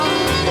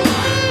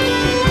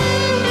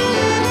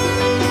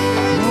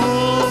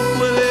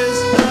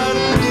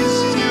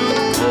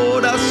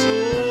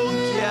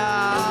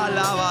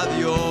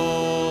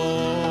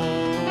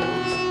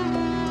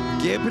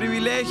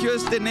privilegio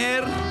es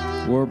tener,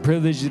 what a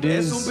privilege it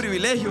es un is.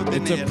 privilegio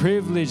It's a tener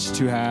privilege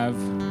to have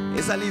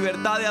esa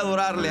libertad de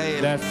adorarle a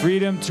Él. that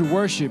freedom to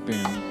worship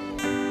Him.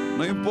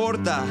 No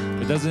importa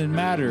It doesn't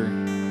matter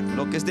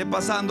lo que esté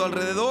pasando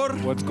alrededor,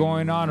 what's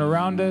going on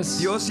around us.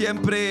 Dios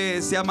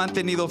siempre se ha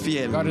mantenido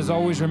fiel. God has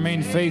always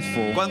remained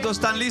faithful. ¿Cuántos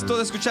están listos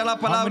de escuchar la How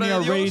palabra many de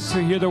are ready Dios? to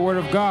hear the word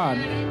of God?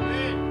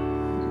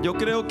 Yo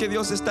creo que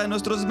Dios está en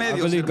nuestros I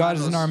medios, believe God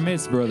is in our hermanos.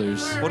 midst,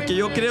 brothers. Porque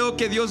yo creo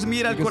que Dios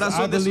mira el Because I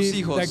corazón de sus believe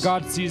hijos. that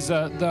God sees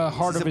the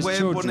heart Si of se His pueden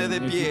children. poner de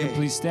If you pie. can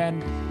please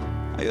stand,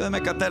 Ayúdame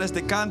a cantar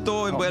este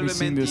canto, help me envuélveme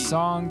sing en ti. this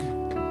song.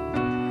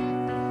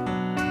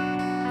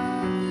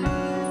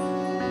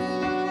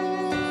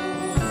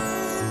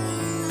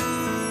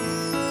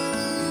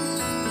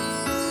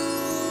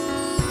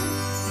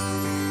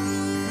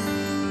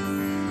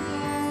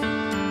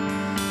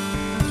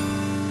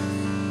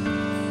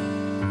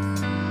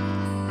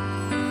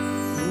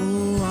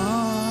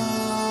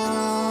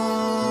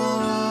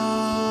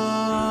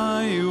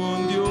 Hay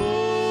un Dios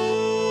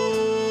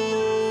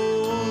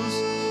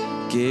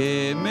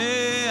que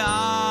me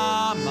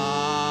ama.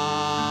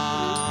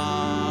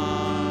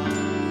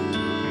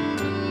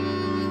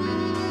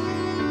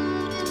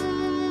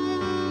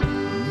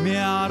 Me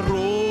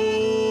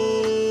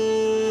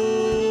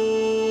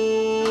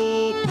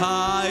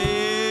arropa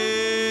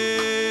Él,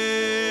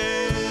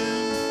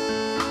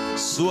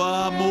 su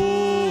amor.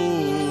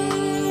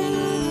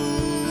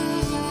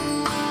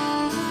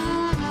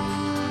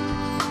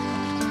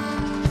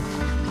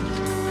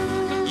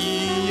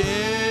 Y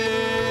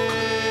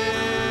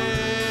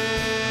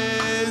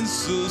en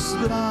sus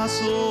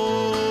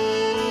brazos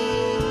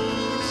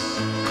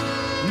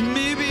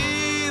mi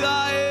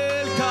vida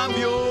Él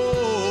cambió.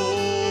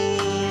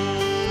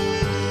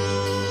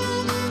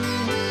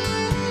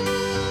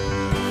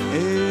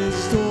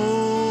 Es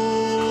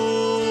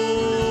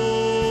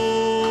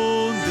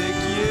donde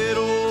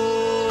quiero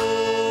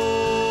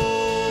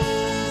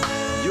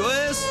yo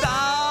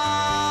estar.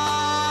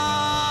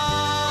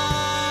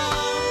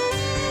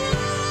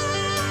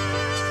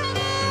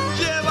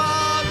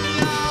 Llévame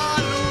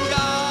al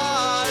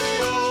lugar,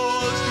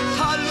 Dios,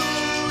 al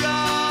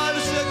lugar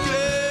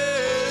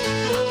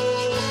secreto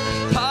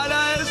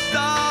para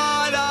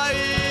estar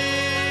ahí.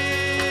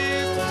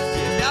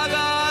 Que me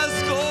hagas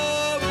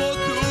como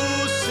tu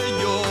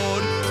Señor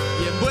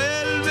y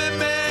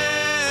envuélveme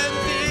en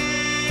ti.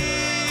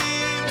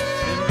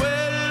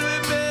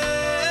 Envuélveme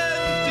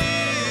en ti.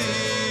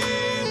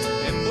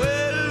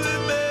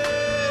 Envuélveme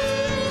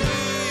en ti.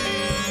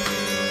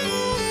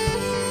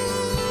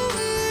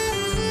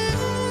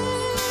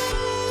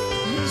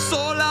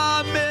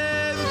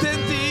 Solamente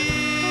en ti,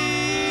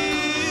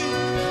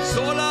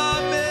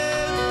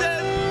 solamente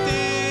en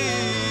ti,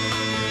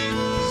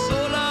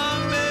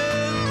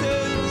 solamente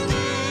en ti.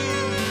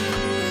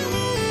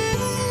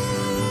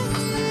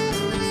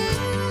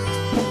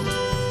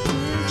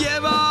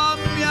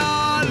 Llévame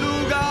al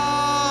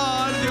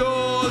lugar,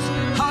 Dios,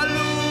 al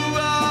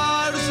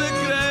lugar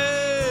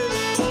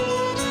secreto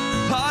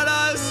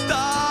para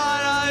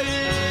estar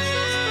ahí.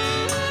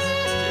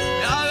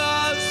 Me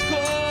hagas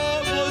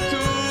como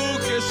tú,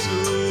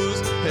 Jesús,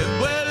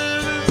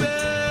 envuélveme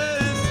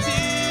en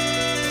ti,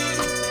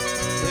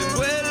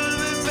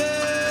 envuélveme.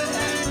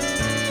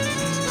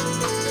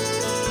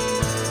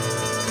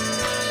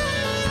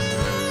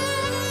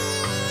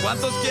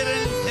 ¿Cuántos quieren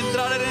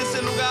entrar en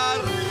ese lugar?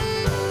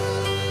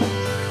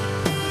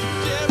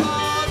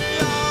 Llévame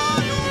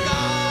al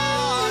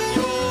lugar,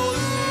 Dios,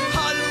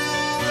 al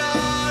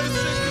lugar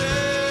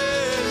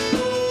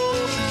secreto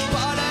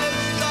para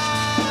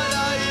estar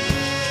ahí.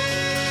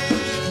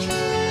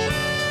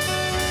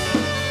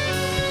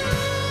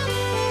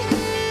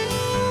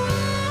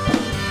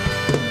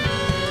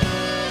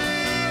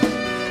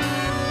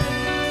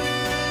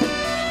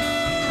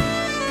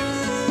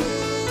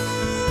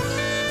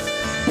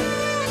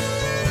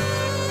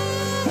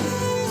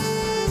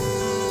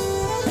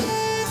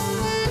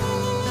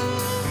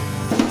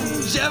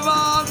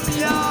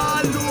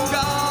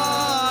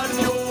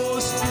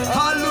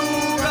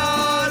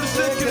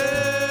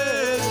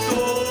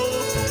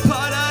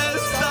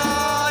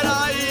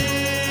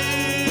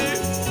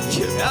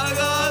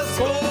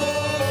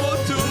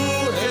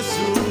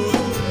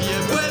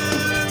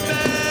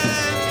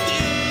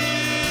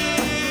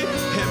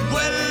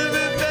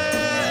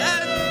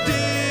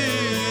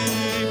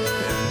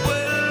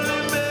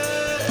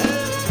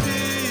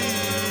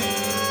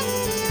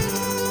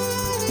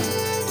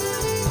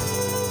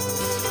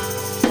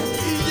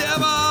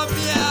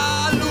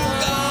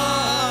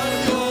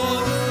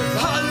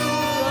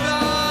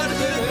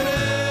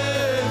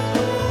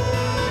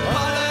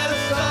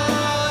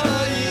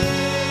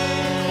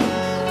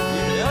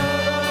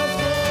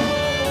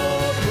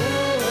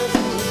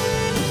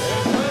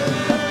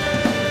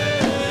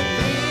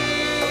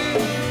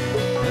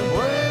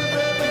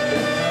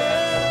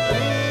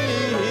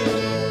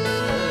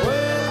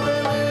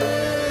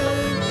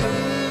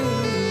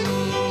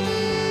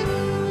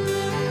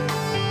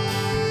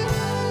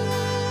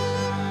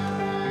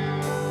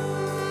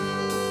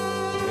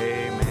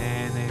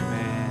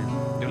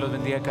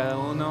 día a cada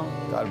uno.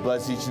 God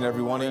bless each and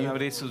every one of Pueden you.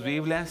 abrir sus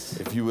Biblias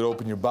If you would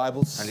open your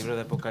Bibles al libro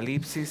de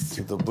Apocalipsis,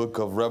 to the book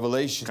of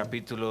Revelation,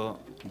 capítulo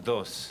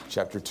 2,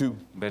 chapter 2,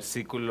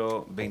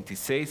 versículo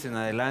 26 en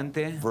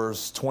adelante.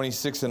 verse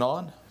 26 and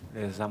on.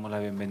 Les damos la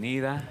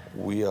bienvenida.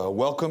 We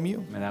welcome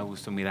you, Me da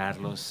gusto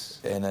mirarlos.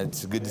 and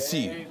it's good to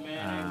see you.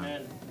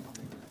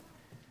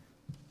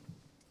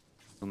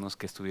 Unos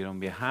que estuvieron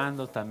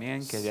viajando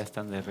también, que ya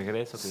están de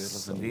regreso, que Dios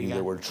los Some of you bendiga.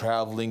 that were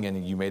traveling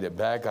and you made it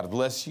back, God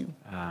bless you.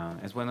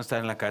 Es bueno estar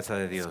en la casa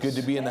de Dios. Good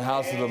to be in the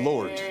house of the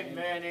Lord.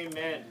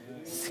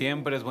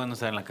 Siempre es bueno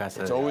estar en la casa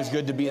de It's Dios. always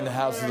good to be in the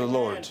house of the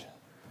Lord.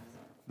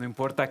 No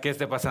importa qué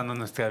esté pasando en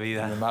nuestra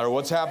vida, No matter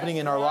what's happening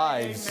in our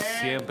lives,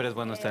 siempre es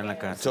bueno estar en la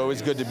it's casa.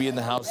 always good to be in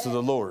the house of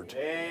the Lord.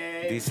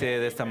 Dice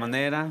de esta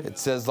manera, It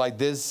says like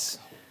this.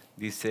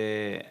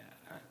 dice,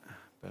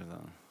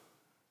 perdón.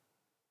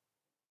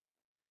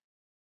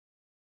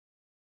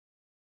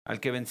 Al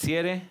que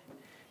venciere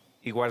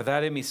y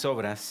guardare mis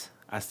obras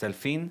hasta el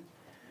fin,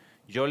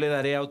 yo le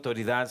daré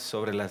autoridad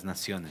sobre las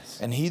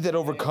naciones. And he that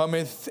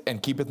overcometh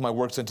and keepeth my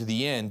works unto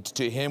the end,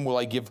 to him will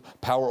I give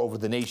power over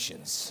the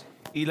nations.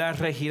 Y las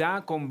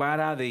regirá con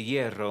vara de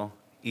hierro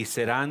y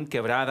serán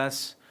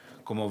quebradas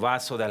como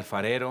vaso de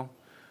alfarero,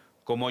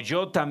 como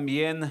yo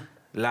también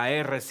la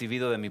he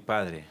recibido de mi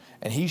Padre.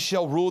 And he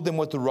shall rule them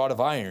with the rod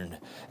of iron.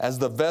 As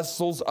the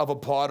vessels of a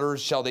potter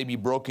shall they be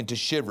broken to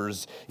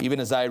shivers, even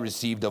as I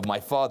received of my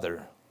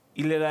Father.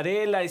 Y le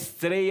daré la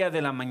estrella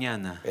de la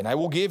mañana. And I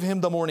will give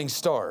him the morning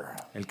star.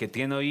 El que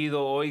tiene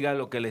oído, oiga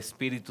lo que el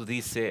Espíritu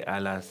dice a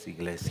las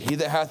iglesias. He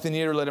that hath an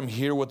ear, let him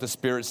hear what the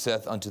Spirit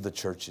saith unto the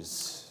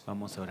churches.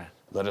 Vamos a orar.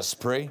 Let us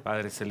pray.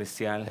 Padre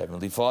Celestial,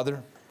 Heavenly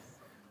Father,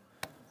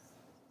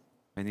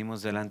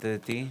 venimos delante de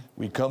ti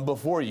we come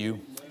before you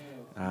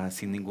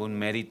sin ningún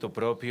mérito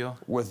propio,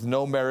 with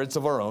no merits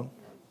of our own,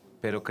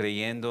 pero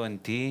creyendo en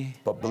ti,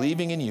 but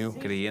believing in you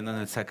creyendo en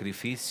el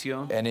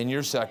sacrificio, and in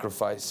your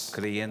sacrifice,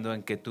 creyendo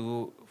en que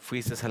tú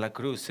fuiste a la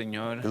cruz,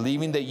 Señor,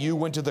 believing that you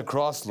went to the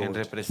cross, en Lord,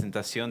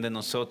 representación de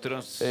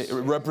nosotros.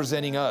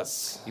 representing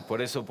us. Y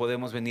por eso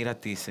podemos venir a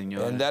ti,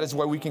 Señor, And that is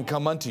why we can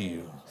come unto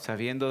you,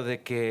 sabiendo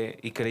de que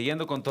y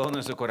creyendo con todo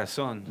nuestro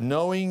corazón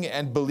knowing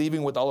and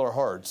believing with all our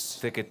hearts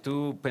de que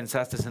tú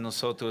pensaste en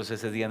nosotros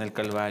ese día en el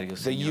Calvario,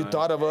 that you Señor.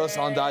 thought of us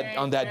on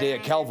that day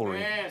at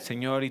Calvary.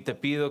 Señor, y te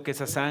pido que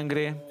esa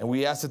sangre And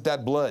we ask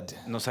that blood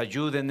nos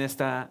ayude en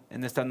esta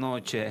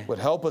noche would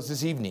help us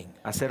this evening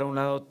a hacer a un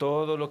lado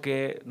todo lo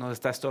que nos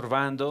está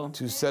estorbando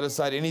to set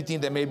aside anything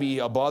that may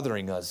be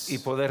bothering us, y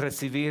poder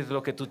recibir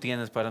lo que tú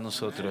tienes para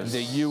nosotros.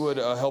 that you would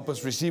help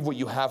us receive what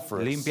you have for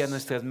Limpia us.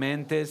 nuestras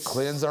mentes,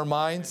 Cleanse our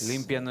minds,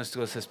 limpia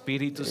nuestros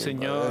espíritus,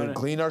 and Señor.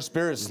 clean our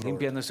spirits, Lord.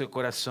 Limpia nuestro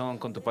corazón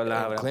con tu And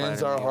palabra,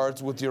 cleanse Padre our mío.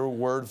 hearts with your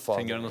word, Señor,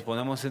 Father. nos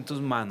ponemos en tus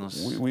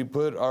manos We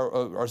put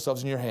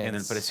ourselves in your en el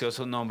hands.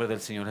 precioso nombre del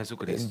Señor In the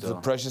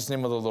Jesucristo. precious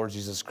name of the Lord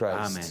Jesus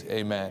Christ.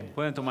 Amen.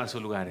 Pueden tomar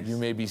sus lugares. You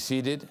may be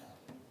seated.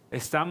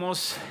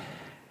 Estamos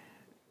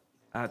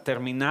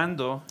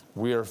terminando,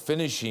 We are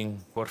finishing,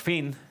 por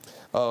fin,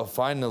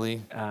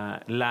 finally,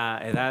 la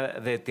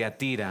edad de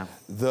Teatira.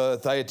 the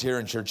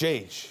Thyatiran church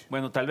age.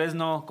 Bueno, tal vez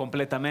no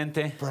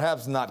completamente.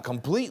 Perhaps not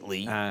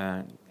completely.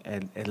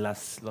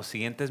 Los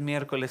siguientes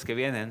miércoles que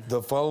vienen,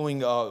 The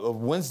following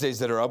Wednesdays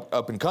that are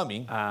up and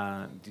coming,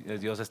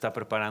 Dios está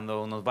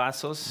preparando unos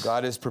vasos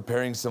God is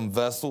preparing some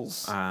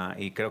vessels.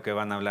 y creo que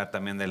van a hablar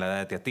también de la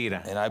edad de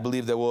Teatira. And I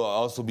believe that we'll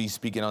also be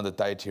speaking on the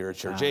Thyatira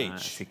church age.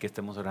 Así que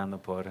estemos orando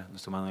por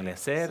nuestro hermano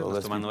Eliezer, So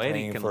let's nuestro be hermano Eric,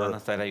 praying que nos for van a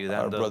estar our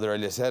ayudando brother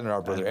Eliezer and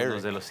our brother algunos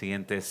Eric. de los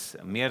siguientes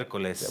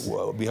miércoles.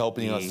 Will be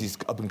helping us Y- these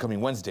up and coming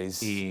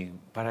Wednesdays Y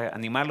para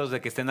animarlos de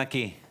que estén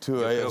aquí, to,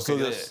 yo creo so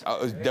que Dios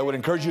that would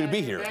encourage you to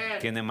be here.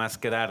 tiene más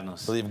que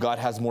darnos. I believe God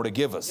has more to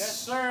give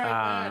us.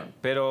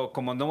 Pero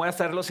como no voy a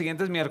estar los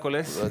siguientes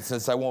miércoles, But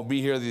since I won't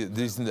be here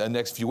the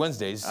next few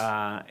Wednesdays,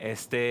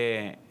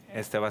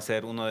 este va a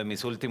ser uno de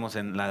mis últimos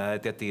en la edad de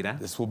Teatira.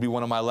 this will be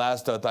one of my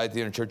last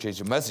Thyatira church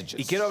age Y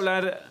messages. quiero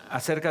hablar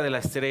acerca de la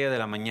estrella de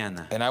la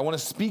mañana. And I want to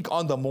speak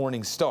on the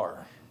morning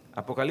star.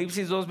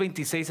 Apocalipsis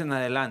 2:26 en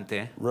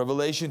adelante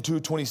Revelation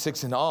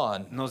 2:26 and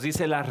on nos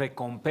dice la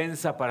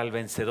recompensa para el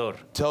vencedor.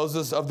 tells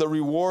us of the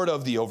reward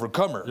of the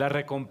overcomer. La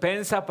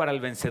recompensa para el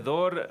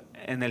vencedor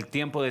en el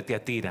tiempo de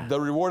Teatira. The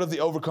reward of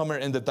the overcomer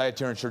in the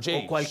Thyatira church O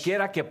age.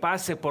 cualquiera que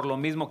pase por lo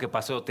mismo que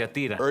pasó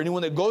Teatira. Or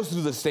anyone that goes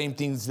through the same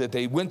things that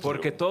they went through.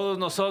 Porque todos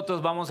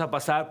nosotros vamos a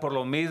pasar por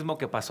lo mismo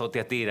que pasó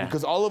Teatira.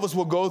 Because all of us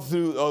will go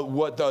through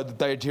what the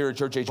Thyatira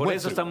church age Por went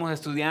eso through. estamos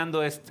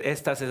estudiando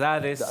estas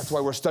edades, That's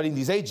why we're studying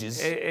these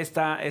ages,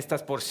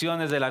 estas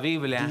porciones de la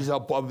Biblia,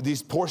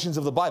 these portions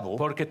of the Bible,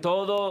 porque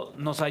todo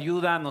nos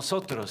ayuda a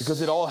nosotros.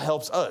 because it all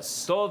helps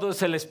us. Todo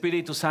es el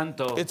Espíritu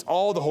Santo It's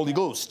all the Holy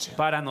Ghost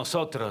para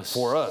nosotros.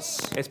 for us.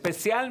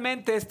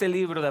 Especialmente este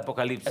libro de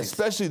Apocalipsis.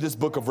 Especially this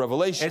book of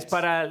Revelation. Es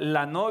para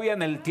la novia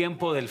en el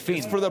tiempo del fin.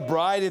 It's for the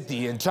bride at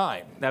the end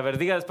time. A ver,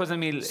 diga después de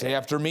mí. Say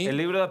after me. El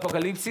libro de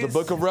Apocalipsis The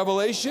book of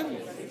Revelation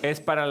es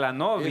para la is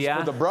novia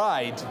for the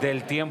bride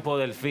del tiempo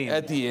del fin.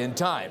 at the end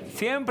time.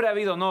 Siempre ha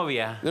habido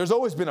novia There's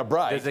always been a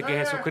bride Desde que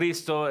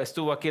Jesucristo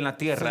estuvo aquí en la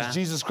tierra, Since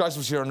Jesus Christ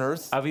was here on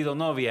earth, ha habido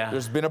novia.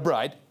 there's been a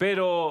bride.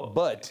 Pero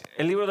But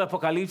el libro de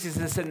Apocalipsis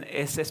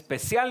es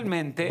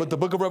especialmente the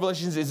book of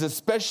Revelations is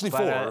especially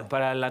for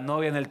para la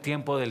novia en el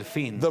tiempo del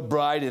fin. the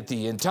bride at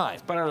the end time.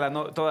 Para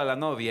toda la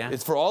novia.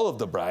 It's for all of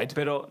the bride.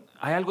 Pero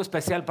hay algo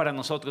especial para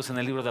nosotros en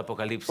el libro de But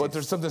Apocalipsis.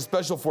 there's something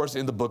special for us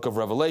in the book of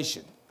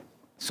Revelation.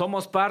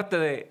 Somos parte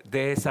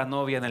de esa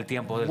novia en el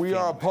tiempo del We fin.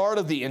 are a part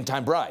of the end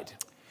time bride.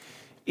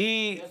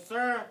 Y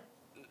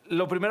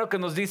lo primero que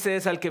nos dice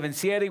es: al que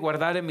venciere y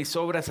guardare mis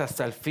obras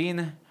hasta el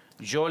fin,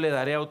 yo le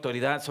daré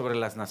autoridad sobre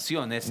las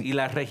naciones y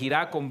las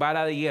regirá con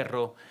vara de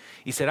hierro,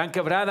 y serán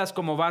quebradas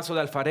como vaso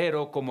de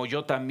alfarero, como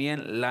yo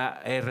también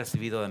la he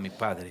recibido de mi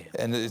Padre.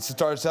 And it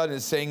starts out and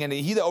it's saying, and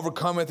he that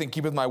overcometh and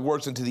keepeth my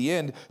works unto the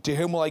end, to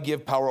him will I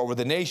give power over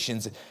the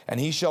nations, and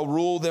he shall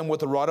rule them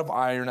with a rod of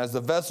iron, as the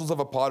vessels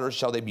of a potter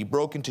shall they be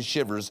broken to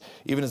shivers,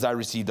 even as I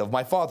received of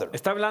my Father.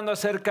 Está hablando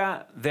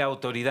acerca de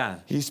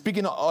autoridad. He's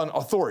speaking on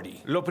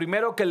authority. Lo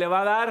primero que le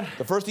va a dar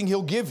The first thing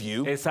he'll give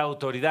you es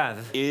autoridad.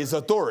 is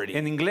authority.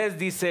 En inglés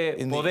dice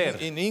poder.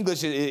 In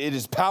English, it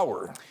is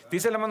power.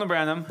 Dice el hermano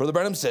Branham, Brother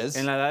Branham says,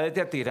 en la edad de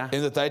Tiatira,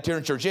 in the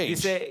Thyatiran church age,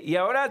 dice, y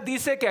ahora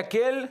dice que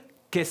aquel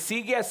que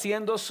sigue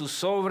haciendo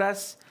sus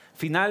obras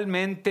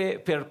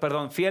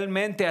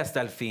fielmente hasta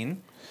el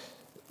fin,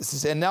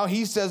 and now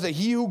he says that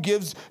he who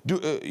keeps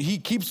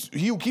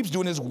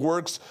doing his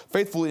works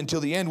faithfully until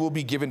the end will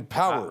be given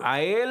power.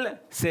 a él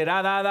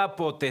será dada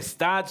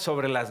potestad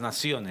sobre las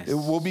naciones. It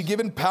will be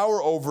given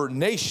power over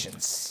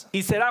nations.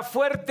 Y será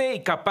fuerte y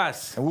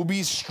capaz. And will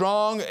be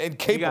strong and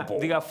capable.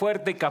 Diga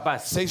fuerte y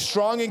capaz. Say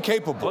strong and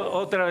capable.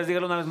 Otra vez,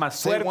 dígalo una vez más.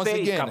 Say it once Fuerte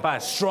y again.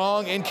 capaz.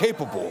 Strong and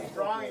capable.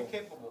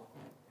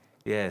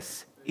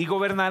 Yes. Y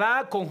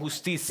gobernará con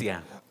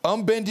justicia.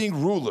 Unbending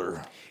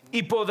ruler.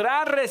 Y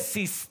podrá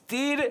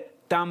resistir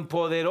tan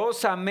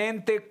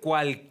poderosamente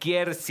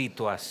cualquier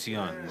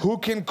situación. Who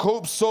can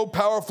cope so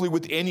powerfully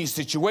with any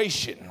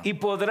situation. Y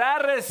podrá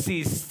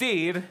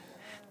resistir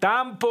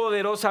tan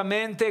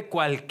poderosamente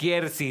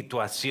cualquier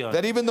situación.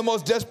 That even the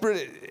most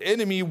desperate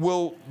enemy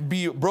will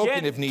be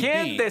broken if need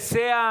 ¿Quién be.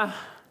 desea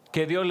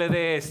que Dios le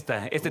dé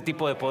este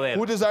tipo de poder?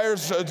 Who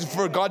desires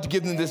for God to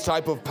give them this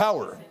type of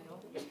power?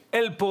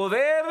 El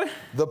poder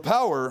The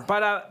power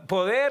para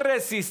poder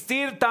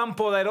resistir tan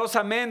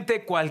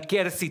poderosamente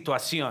cualquier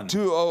situación.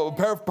 to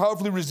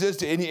powerfully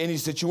resist any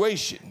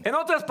situation. En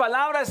otras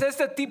palabras,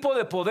 este tipo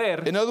de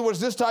poder In other words,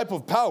 this type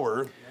of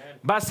power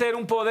va a ser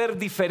un poder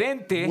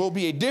diferente will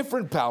be a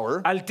different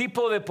power al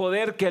tipo de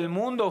poder que el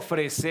mundo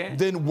ofrece,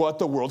 than what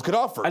the world could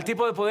offer, al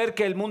tipo de poder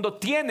que el mundo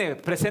tiene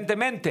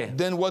presentemente.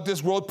 than what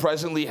this world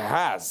presently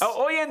has.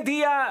 Hoy en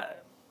día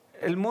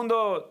el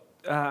mundo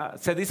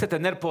se dice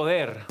tener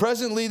poder.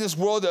 Presently, this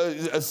world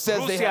says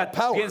they Rusia have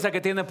power. piensa que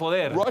tiene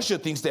poder. Russia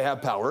thinks they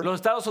have power. Los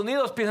Estados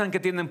Unidos piensan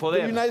que tienen The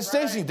poder. United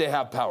States think they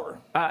have power.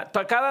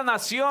 Cada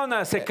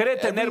nación se cree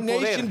tener Every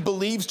nation poder.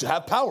 believes to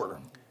have power.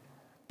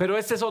 Pero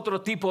este es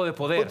otro tipo de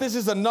poder. But this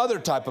is another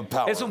type of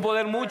power. Es un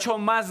poder mucho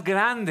más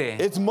grande.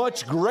 It's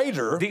much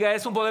greater. Diga,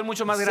 es un poder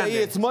mucho más Say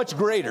grande. it's much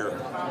greater.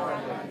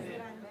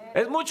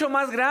 Es mucho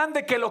más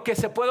grande que lo que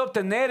se puede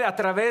obtener a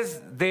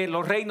través de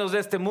los reinos de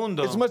este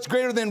mundo. It's much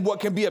greater than what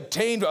can be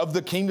obtained of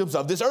the kingdoms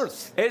of this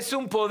earth. Es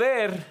un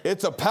poder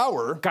It's a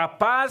power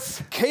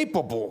capaz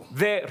capable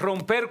de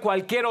romper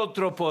cualquier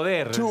otro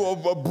poder.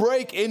 to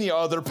break any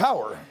other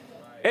power.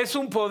 Es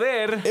un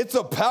poder It's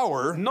a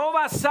power. no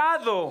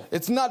basado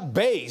It's not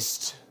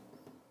based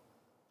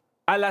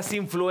a las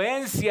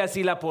influencias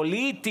y la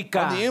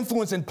política on the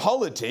influence in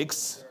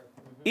politics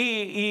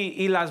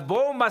y las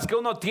bombas que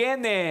uno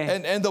tiene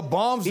and the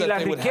bombs y that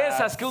las they would riquezas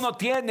have que uno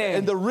tiene.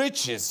 and the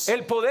riches.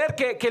 El poder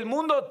que el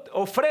mundo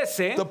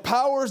ofrece The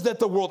powers that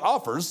the world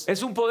offers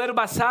es un poder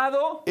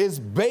basado is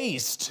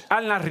based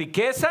en las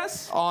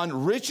riquezas,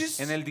 on riches,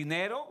 en el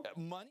dinero,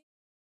 money,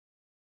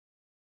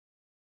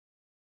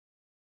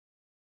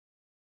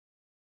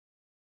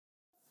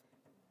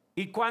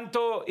 y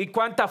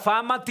cuánta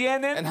fama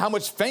tienen. and how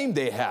much fame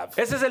they have.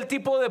 Ese es el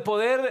tipo de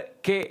poder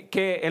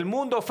que el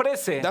mundo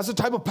ofrece. That's the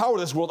type of power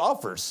this world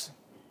offers.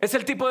 Es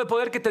el tipo de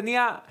poder que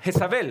tenía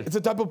Jezabel. It's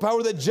the type of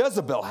power that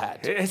Jezebel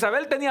had.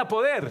 Jezabel tenía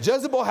poder,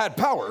 Jezebel had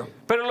power,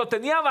 pero lo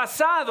tenía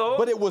basado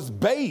but it was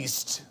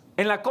based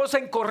en la cosa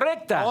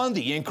incorrecta. on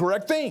the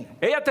incorrect thing.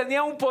 Ella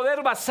tenía un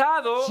poder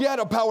basado She had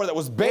a power that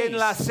was en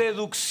la based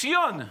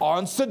seducción.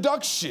 on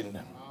seduction.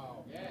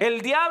 El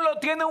diablo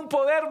tiene un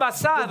poder The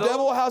basado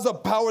devil has a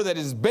power that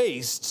is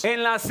based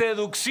en la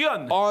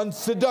seducción. on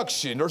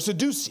seduction or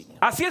seducing.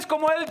 Así es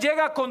como él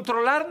llega a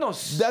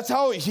controlarnos. That's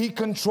how he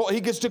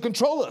gets to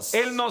control us.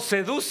 Él nos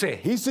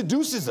seduce. He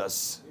seduces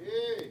us.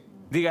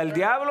 Diga, el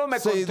diablo me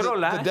Say the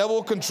controla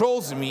devil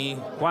controls me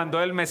cuando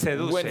él me when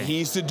seduce.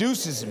 he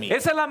seduces me.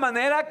 Esa es la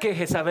manera que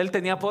Jezabel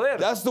tenía poder.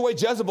 That's the way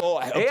Jezebel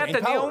Ella obtained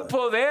tenía un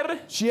power. poder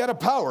She had a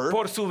power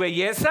por su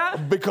belleza.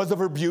 because of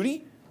her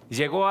beauty.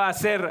 Llegó a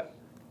ser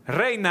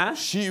reina.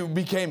 She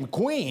became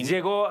queen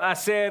Llegó a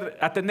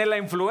tener la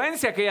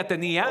influencia que ella or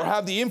tenía.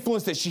 have the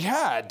influence that she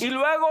had. Y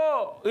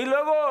luego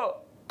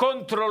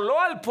controló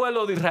al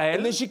pueblo de And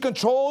Israel then she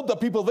controlled the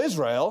people of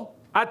Israel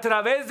a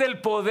través del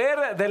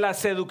poder de la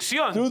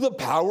seducción. through the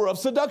power of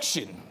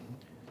seduction.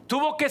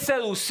 Tuvo que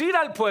seducir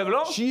al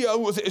pueblo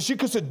She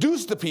could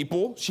seduce the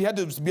people. She had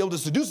to be able to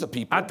seduce the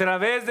people a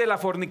través de la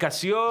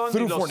fornicación y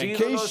through los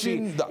ídolos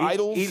fornication, the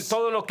idols, y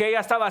todo lo que ella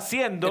estaba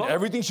haciendo. and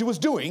everything she was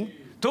doing.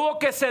 Tuvo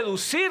que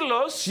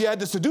seducirlos She had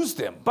to seduce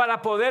them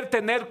para poder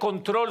tener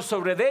control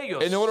sobre de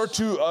ellos. in order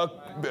to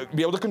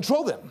be able to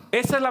control them.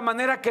 Esa es la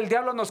manera que el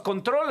diablo nos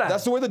controla.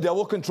 That's the way the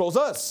devil controls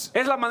us.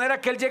 Es la manera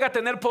que él llega a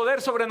tener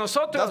poder sobre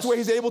nosotros. That's the way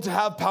he's able to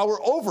have power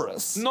over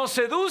us. Nos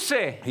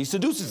seduce. He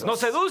seduces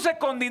Nos us. seduce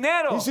con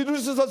dinero. He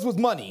seduces us with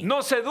money.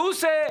 Nos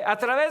seduce a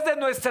través de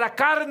nuestra He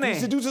carne.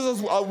 seduces us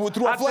through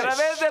our A flesh,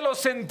 través de los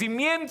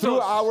sentimientos. through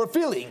our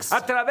feelings,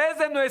 A través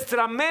de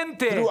nuestra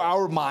mente. through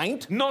our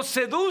mind. Nos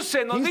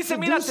seduce. Nos He dice,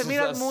 mira, te seduces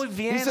miras us. muy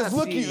bien He says,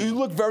 look, así. you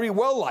look very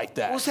well like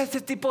that. Usa este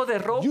tipo de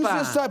Use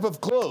this ropa. type of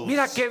clothes.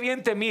 Mira qué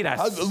bien te miras.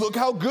 Look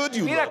how good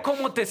you Mira look.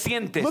 cómo te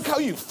sientes. Look how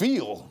you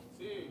feel.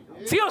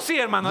 ¿Sí o sí,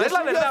 hermano? Yes, ¿Es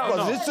la yes, verdad o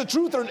brothers. no? Is it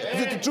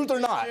the truth or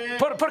not?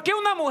 ¿Por qué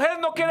una mujer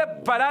no quiere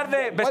parar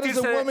de Why does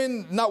vestirse a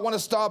woman not want to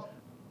stop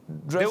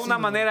de dressing una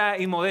manera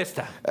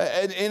inmodesta?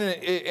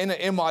 in an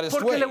immodest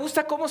Porque way? le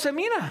gusta cómo se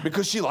mira.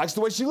 Because she likes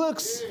the way she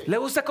looks. Le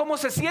gusta cómo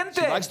se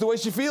siente. She likes the way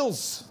she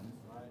feels.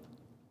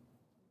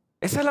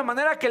 Esa es la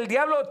manera que el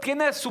diablo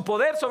tiene su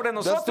poder sobre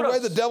That's the way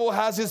the nosotros. devil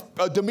has his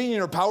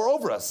dominion or power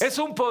over us. Es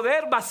un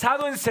poder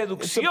basado en It's a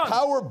seducción,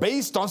 power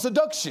based on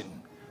seduction,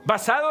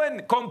 basado en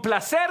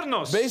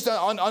complacernos, based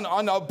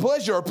on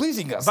pleasure or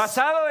pleasing us.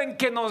 basado en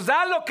que nos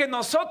da lo que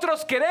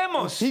nosotros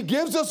queremos. He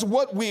gives us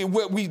what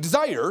we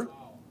desire.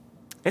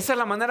 Esa es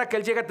la manera que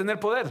él llega a tener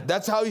poder.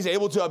 That's how he's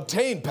able to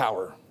obtain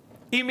power.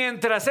 Y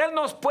mientras él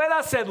nos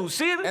pueda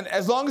seducir, And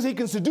as long as he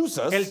can seduce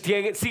us, él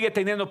sigue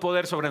teniendo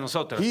poder sobre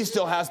nosotros he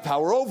still has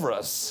power over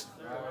us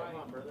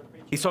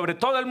y sobre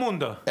todo el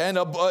mundo. and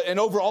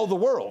over all the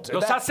world. And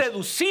Los ha that-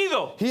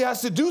 seducido. he has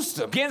seduced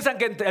them. Piensan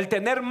que el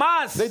tener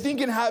más, They think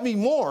in having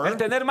more, el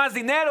tener más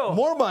dinero,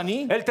 more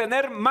money, el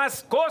tener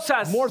más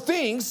cosas, more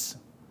things,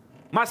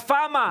 más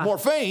fama, more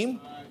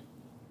fame,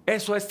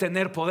 eso es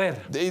tener poder.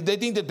 they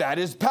think that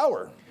is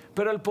power.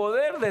 Pero el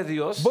poder de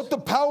Dios But the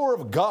power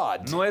of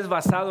God no es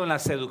basado en la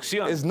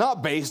seducción. is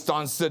not based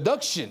on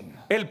seduction.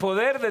 El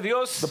poder de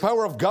Dios The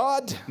power of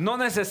God no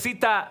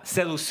necesita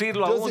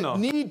seducirlo a uno.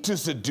 doesn't need to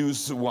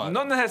seduce one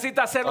No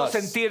necesita hacerlo Us.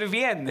 sentir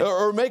bien.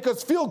 or make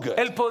us feel good.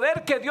 El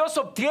poder que Dios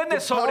obtiene The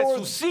sobre power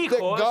sus that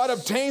God hijos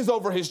obtains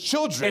over his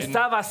children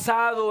está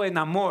basado en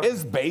amor.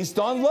 is based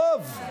on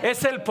love.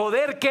 Es el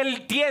poder que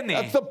Él tiene.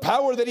 That's the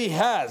power that he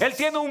has. Él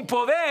tiene un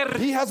poder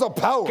He has a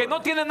power que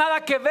no tiene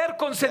nada que ver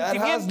con that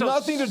has sentimientos.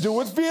 nothing to do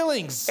with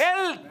feelings.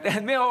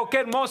 Él, mira, qué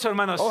hermoso,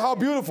 hermanos. Oh, how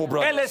beautiful, El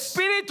brothers.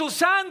 Espíritu The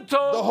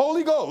Santo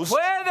Holy Ghost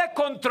puede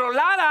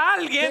controlar a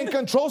can alguien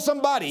control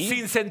somebody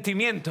sin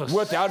sentimientos.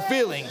 without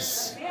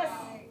feelings.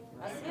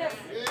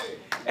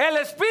 El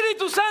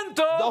Espíritu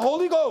Santo The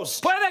Holy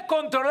Ghost puede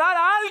controlar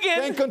a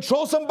can alguien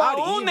control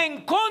somebody aún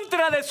en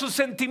contra de sus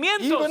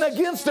sentimientos, even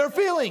against their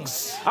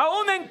feelings,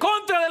 aún en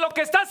contra de lo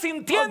que está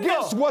sintiendo.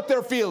 against what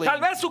they're feeling. Tal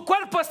vez su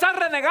cuerpo está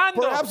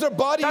renegando. Perhaps their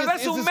body Tal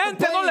vez is su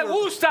mente no le complaining,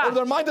 gusta. or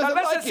their mind Tal doesn't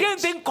vez like se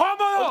siente it,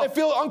 incómodo. or they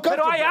feel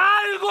Pero hay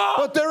uncomfortable. algo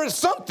But there is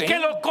something que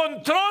lo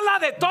controla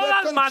de that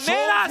todas controls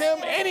maneras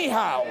him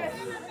anyhow.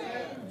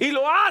 y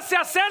lo hace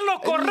hacer lo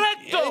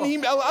correcto. And he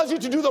allows you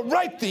to do the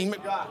right thing.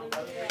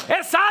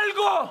 Es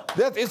algo.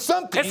 That is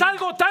something Es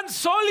algo tan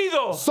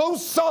sólido. so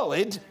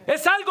solid,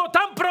 Es algo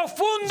tan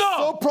profundo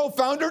so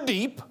profound or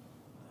deep,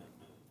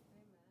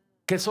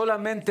 que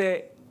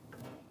solamente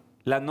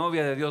la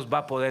novia de Dios va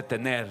a poder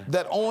tener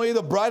that only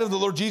the bride of the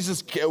Lord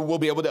Jesus will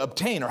be able to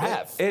obtain or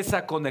have.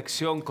 esa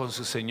conexión con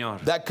su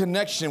Señor. That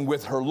connection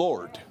with her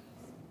Lord.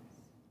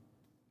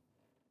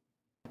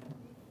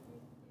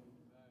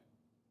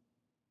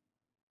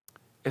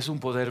 Es un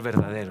poder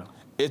verdadero.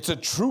 It's a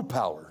true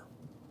power.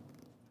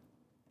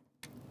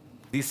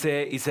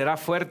 Dice, y será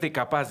fuerte y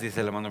capaz, dice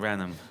el hermano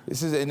Branham.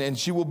 This is, and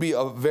she will be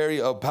a very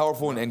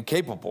powerful and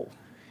capable.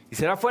 Y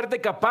será fuerte y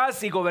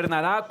capaz y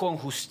gobernará con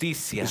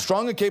justicia.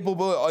 Strong and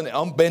capable and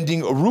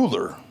unbending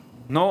ruler.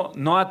 No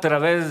a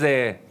través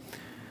de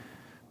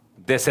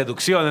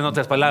seducción, en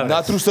otras Not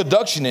palabras. through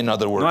seduction, in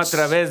other No a words.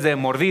 través de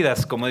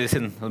mordidas, como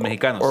dicen los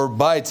mexicanos. Or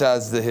bites,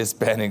 as the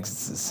Hispanics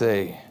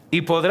say.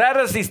 Y podrá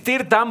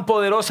resistir tan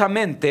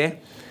poderosamente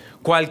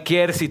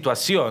cualquier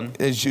situación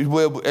And she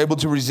will be able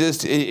to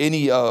resist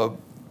any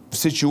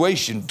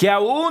situation. que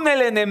aún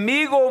el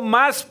enemigo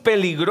más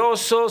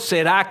peligroso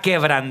será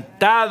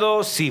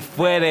quebrantado si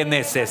fuere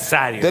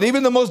necesario. That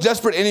even the most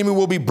desperate enemy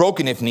will be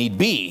broken if need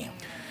be.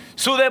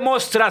 Su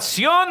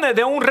demostración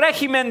de un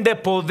régimen de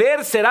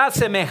poder será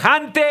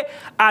semejante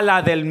a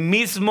la del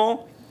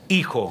mismo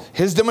hijo.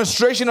 His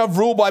demonstration of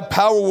rule by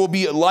power will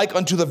be like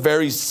unto the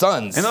very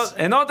sons.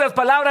 En otras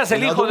palabras, el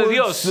In Hijo other de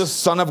words, Dios, the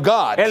Son of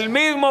God. el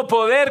mismo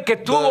poder que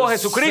tuvo The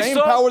same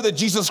Jesucristo, power that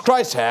Jesus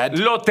Christ had,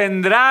 lo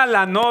tendrá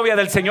la novia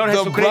del Señor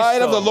the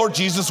bride of the Jesucristo. Lord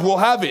Jesus will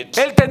have it.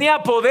 Él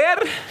tenía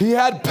poder He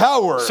had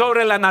power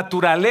sobre la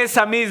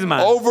naturaleza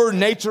misma. over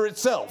nature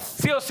itself.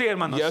 ¿Sí o sí,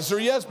 hermanos? Yes or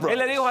yes, bro. Él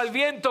le dijo al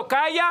viento,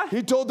 calla,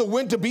 He told the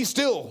wind to be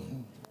still,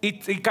 y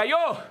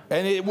cayó.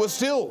 and it was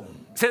still.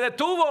 Se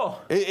detuvo.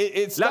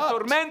 It La stopped.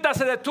 tormenta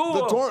se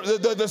detuvo.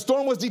 The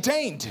storm was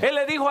detained. Él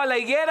le dijo a la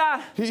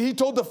higuera, He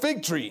told the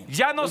fig tree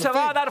ya no the se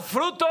va a fig, dar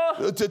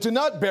fruto. to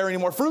not bear any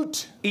more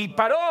fruit. Y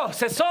paró,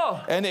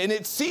 cesó And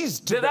it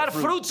ceased to de bear dar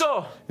fruit.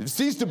 fruto. It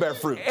ceased to bear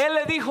fruit. Él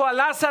le dijo a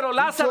Lázaro, He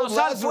Lázaro, told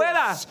sal fuera.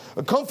 Lazarus,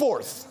 come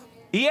forth.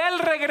 Y él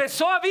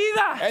regresó a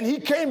vida. And he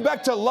came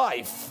back to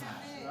life.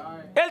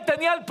 Él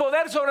tenía el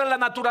poder sobre la He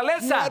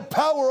naturaleza. had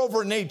power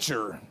over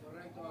nature.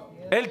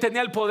 Él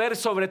tenía el poder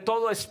sobre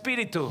todo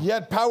espíritu. He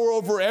had power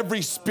over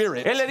every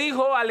spirit. Él le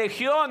dijo a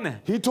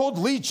Legión, He told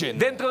Legion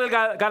dentro del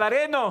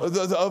Gadareno, of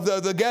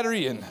the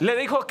Gadarene. le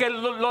dijo que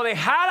lo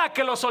dejara,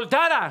 que lo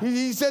soltara.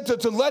 He said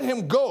to let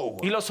him go.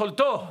 Y lo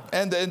soltó.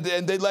 And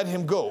they let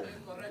him go.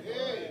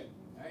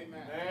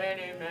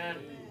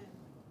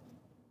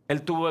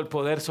 Él tuvo el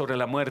poder sobre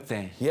la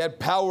muerte. He had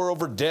power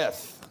over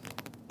death.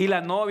 Y la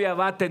novia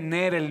va a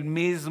tener el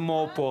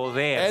mismo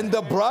poder. And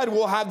the bride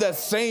will have that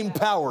same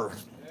power.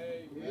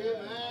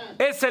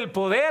 Es el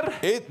poder.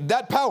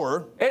 That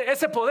power,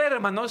 Ese poder,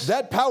 hermanos,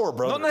 that power,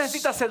 no brothers.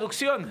 necesita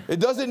seducción. It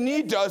doesn't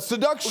need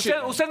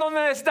seduction. Usted no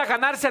necesita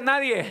ganarse a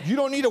nadie. You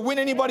don't need to win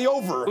anybody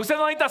over Usted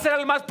no necesita ser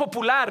el más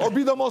popular. or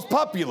be the most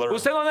popular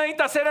Usted no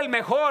necesita ser el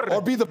mejor.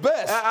 or be the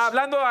best.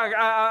 Hablando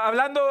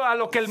a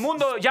lo que el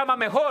mundo llama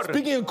mejor.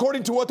 Speaking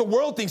according to what the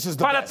world thinks is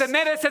the Para best.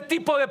 tener ese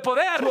tipo de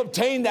poder. To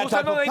obtain that Usted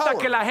type no of necesita power.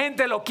 que la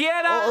gente lo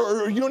quiera.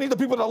 Or you don't need the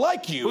people to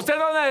like you. Usted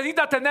no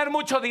necesita tener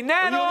mucho Or you don't need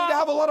to dinero.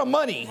 have a lot of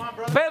money.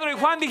 Pedro y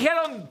Juan dijeron,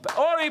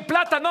 oro y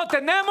plata no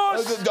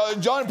tenemos.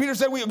 John and Peter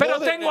said, we Pero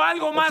tengo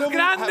algo más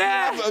grande.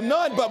 have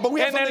none, but we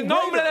have En el something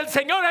nombre greater. del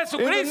Señor In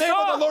the name of the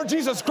Jesucristo, Lord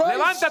Jesus Christ.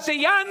 levántate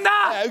y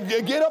anda.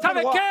 Get up ¿Sabe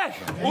and walk.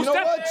 qué? You know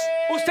what?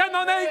 Usted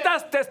no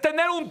necesita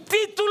tener un You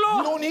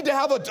título don't need to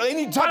have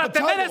any type para of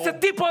tener title ese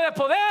tipo de to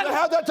poder.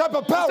 have that type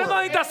of Usted no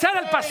power. necesita ser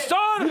el pastor.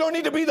 You don't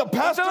need to be the Usted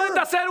pastor. no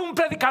necesita ser un You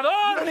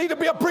predicador. don't need to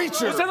be a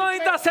preacher. Usted no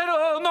necesita ser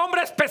un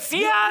hombre You don't need to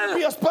especial.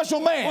 be a special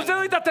man. Usted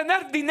no necesita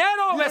tener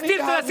dinero o You don't need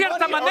to vestirse de have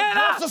cierta money or manera.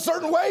 dress a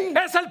certain way.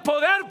 Es el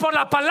poder por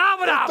la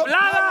palabra The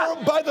hablada. power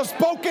by the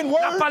spoken La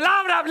word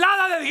palabra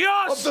hablada de of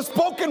Dios. the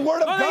spoken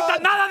word of No necesita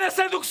God. nada de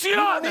You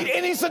don't seducción. need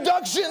any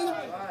seduction.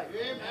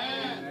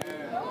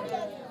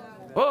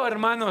 Oh,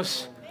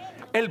 hermanos,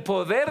 el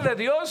poder de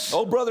Dios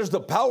Oh, brothers, the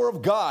power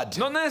of God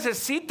no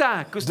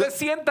necesita que usted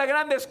sienta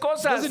grandes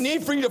cosas. doesn't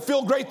need for you to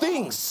feel great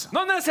things.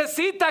 No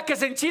necesita que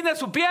se enchine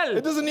su It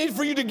piel. doesn't need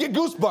for you to get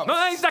No goosebumps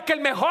necesita que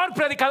el mejor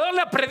predicador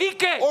le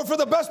predique. or for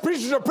the best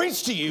preacher to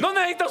preach to you. No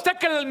necesita usted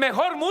que el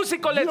mejor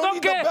músico le You don't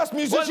need toque the best o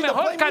el musician to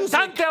mejor play music.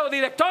 cantante o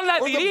director la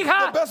Or the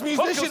dirija best o que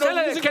musician usted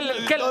or music,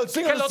 singer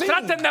que lo to sing.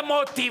 traten de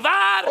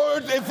motivar.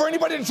 Or for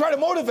anybody to try to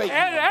motivate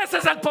you. Ese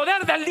es el poder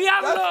del That's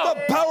diablo.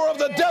 the power of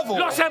the devil.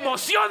 Los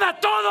emociona a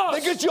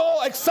todos. They get you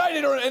all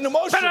excited and Pero el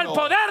emotional.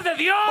 poder de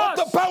Dios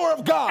But the power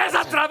of God es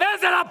a través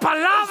de la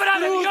palabra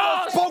de through the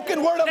Dios,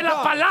 spoken word of de la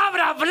God.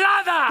 palabra Through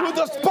hablada.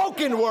 the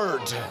spoken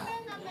word.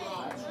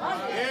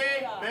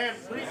 Amen.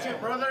 Preach it,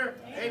 brother.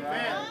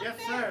 Amen. Yes,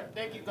 sir.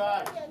 Thank you,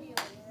 God.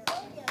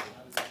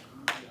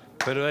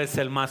 Pero es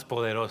el más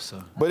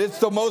poderoso. But it's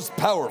the most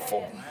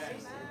powerful.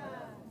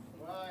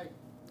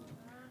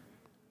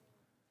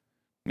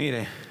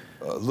 Mire,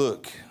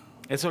 Look,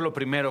 eso es lo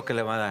primero que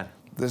le va a dar.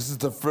 this is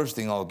the first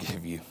thing I'll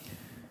give you.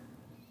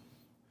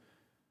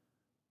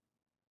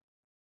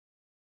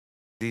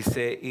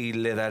 Dice, y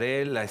le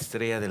daré la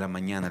estrella de la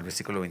mañana, el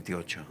versículo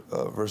 28.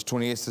 Verse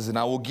 28 says, and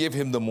I will give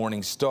him the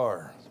morning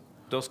star.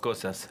 Dos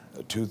cosas,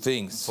 Two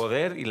things.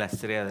 poder y la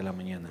estrella de la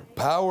mañana.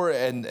 Power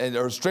and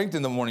or strength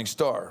in the morning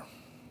star.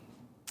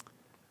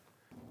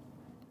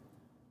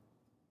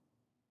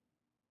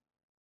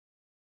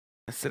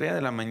 La estrella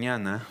de la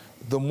mañana,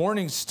 The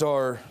morning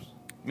star,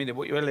 mire,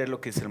 voy a leer lo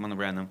que dice el hermano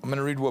Branham I'm going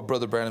to read what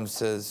Brother Branham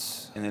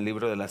says en el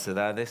libro de las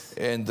edades.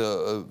 in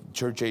the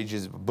Church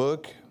Ages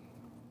book.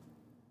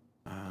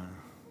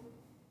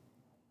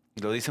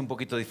 Y lo dice un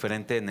poquito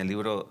diferente en el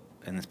libro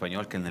en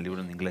español que en el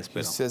libro en inglés, He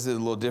pero says it a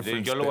little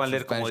different. yo lo voy a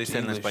leer from como Spanish dice to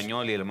en English.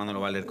 español y el hermano lo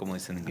va a leer como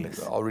dice en inglés.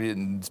 I'll read it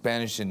in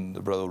Spanish and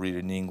the brother will read it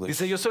in English.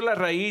 Dice, yo soy la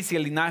raíz y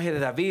el linaje de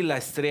David, la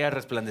estrella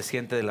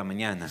resplandeciente de la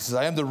mañana. It says,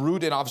 I am the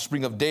root and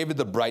offspring of David,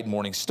 the bright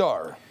morning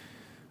star.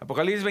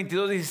 Apocalipsis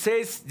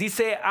 22:16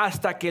 dice,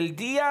 hasta que el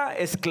día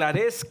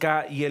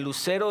esclarezca y el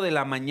lucero de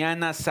la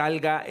mañana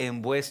salga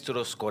en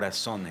vuestros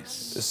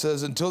corazones. It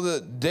says, until the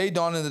day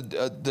dawn and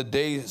the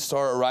day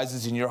star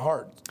arises in your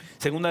heart.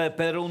 Segunda de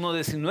Pedro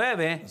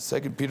 1:19,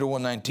 2 Peter y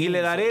 1:19.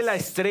 le daré la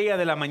estrella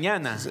de la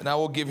mañana. And I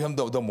will give him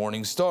the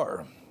morning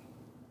star.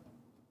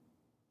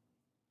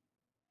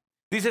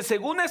 Dice,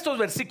 según estos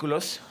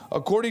versículos,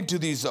 According to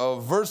these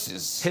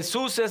verses,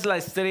 Jesús es la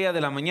estrella de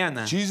la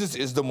mañana. Jesus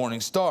is the morning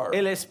star.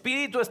 El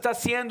Espíritu está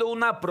haciendo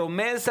una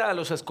promesa a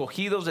los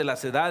escogidos de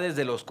las edades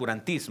del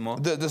oscurantismo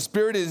The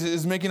Spirit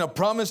is making a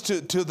promise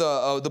to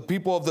the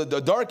people of the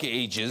dark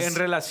ages en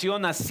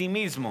relación a sí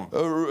mismo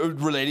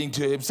relating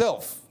to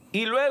himself.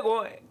 y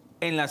luego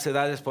en las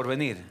edades por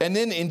venir. And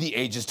then in the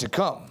ages to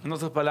come. En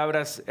otras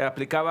palabras,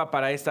 aplicaba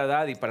para esta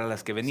edad y para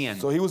las que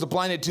venían, So he was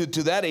applying it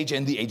to that age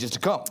and the ages to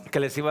come. que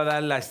les iba a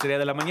dar la estrella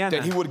de la mañana.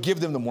 That he would give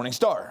them the morning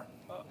star.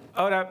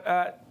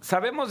 Ahora,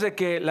 sabemos de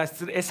que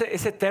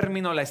ese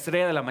término, la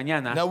estrella de la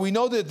mañana, Now we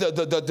know that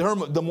the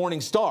term the morning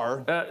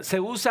star se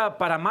usa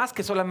para más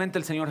que solamente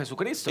el Señor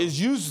Jesucristo.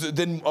 is used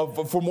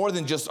for more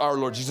than just our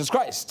Lord Jesus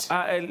Christ.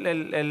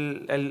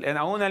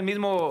 Aún el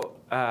mismo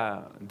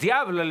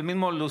diablo, el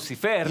mismo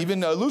Lucifer,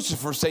 Even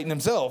Lucifer, Satan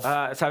himself,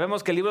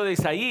 sabemos que el libro de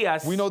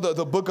Isaías we know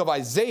the book of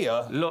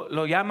Isaiah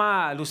lo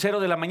llama lucero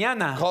de la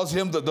mañana, calls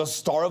him the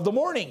star of the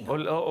morning. o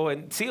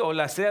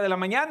la estrella de la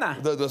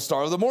mañana. The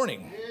star of the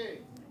morning.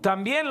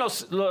 También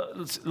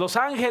los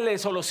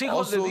ángeles o los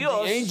hijos Also de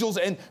Dios the angels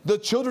and the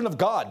children of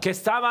God que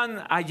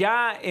estaban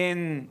allá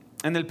en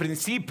el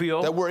principio,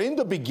 that were in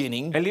the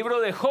beginning, el libro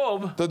de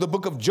Job the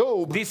book of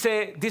Job,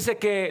 dice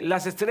que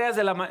las estrellas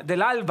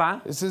del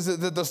alba it says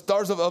that the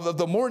stars of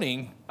the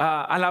morning,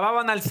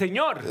 alababan al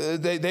Señor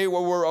they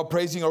were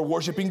praising or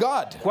worshiping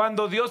God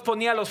cuando Dios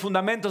ponía los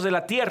fundamentos de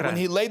la tierra. when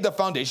he laid the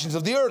foundations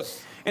of the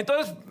earth.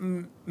 Entonces,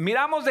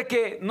 miramos de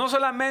que no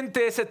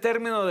solamente ese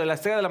término de la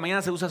estrella de la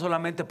mañana se usa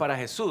solamente para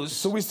Jesús,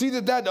 So we see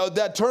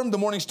that term, the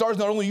morning star, is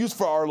not only used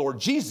for our Lord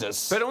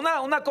Jesus, pero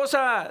una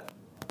cosa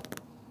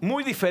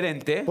muy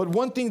diferente but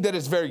one thing that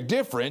is very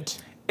different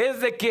es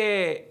de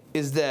que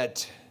is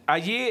that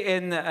allí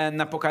en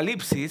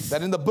Apocalipsis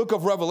in the book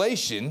of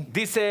Revelation,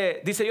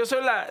 dice yo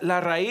soy la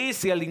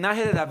raíz y el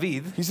linaje de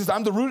David, he says,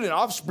 I'm the root and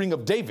offspring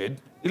of David.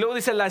 y luego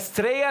dice la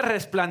estrella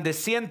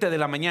resplandeciente de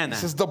la mañana.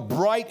 He says, the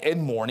bright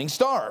and morning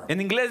star. En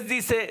inglés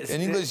dice In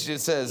English, it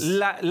says,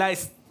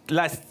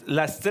 la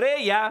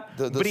estrella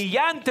The-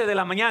 brillante de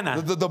la mañana.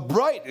 the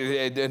bright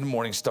and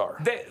morning star.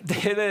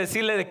 Debe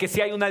decirle de que sí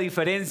hay una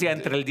diferencia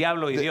entre el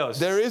diablo y Dios.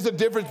 There is a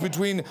difference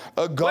between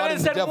God Pueden and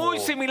the ser devil. muy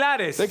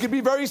similares. They can be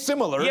very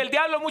similar. Y el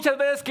diablo muchas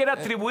veces quiere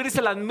atribuirse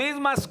las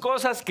mismas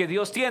cosas que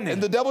Dios tiene.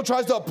 And the devil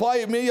tries to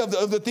apply many of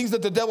the things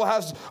that the devil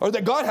has or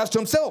that God has to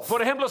himself.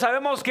 Por ejemplo,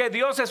 sabemos que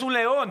Dios es un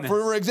león.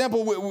 For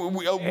example, we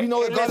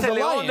know that Él God es is a el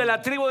león de lion.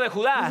 la tribu de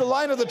Judá. He's the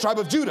lion of the tribe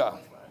of Judah.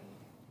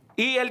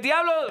 Y el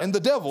diablo And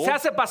the devil se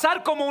hace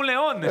pasar como un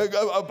león,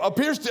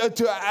 appears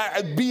to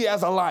be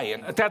as a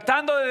lion.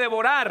 tratando de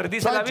devorar,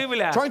 dice la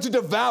Biblia. Trying to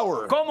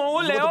devour. Como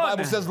un This is what león. the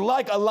Bible says,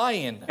 like a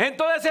lion.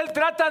 Entonces él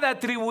trata de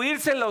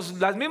atribuirse los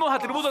mismos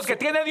atributos que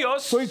tiene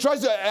Dios. So he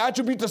tries to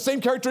attribute the same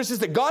characteristics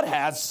that God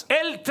has.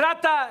 Él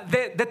trata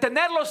de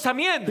tenerlos He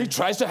también.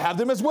 tries to have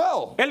them as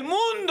well. El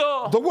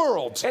mundo, The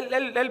world.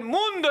 el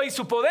mundo y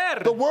su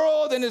poder The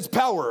world and its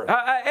power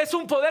es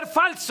un poder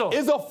falso.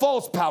 is a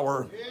false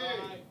power.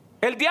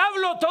 El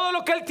diablo, todo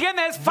lo que él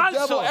tiene es The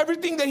falso. devil,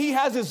 everything that he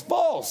has is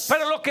false.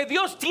 Pero lo que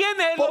Dios tiene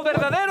es lo But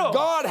what verdadero.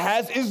 God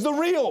has is the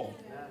real.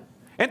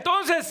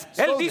 Entonces,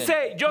 So él then-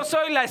 dice, yo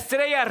soy la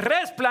estrella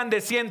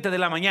resplandeciente de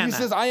la He mañana.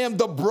 says, I am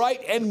the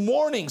bright and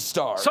morning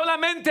star.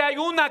 Solamente hay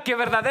una que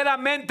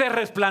verdaderamente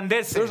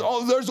resplandece.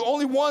 There's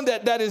only one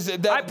that is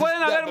that,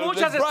 Pueden haber that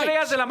muchas is bright.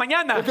 estrellas de la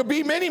mañana, There could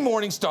be many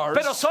morning stars,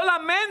 pero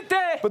solamente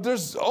but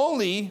there's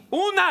only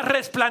una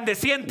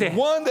resplandeciente.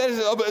 one that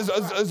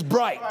is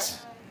bright.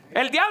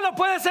 El diablo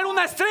puede ser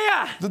una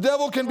estrella The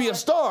devil can be a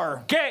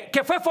star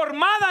que fue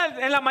formada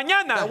en la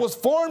mañana. that was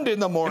formed in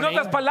the En morning.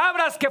 otras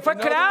palabras, que fue In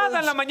other creada en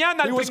words, la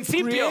mañana he al was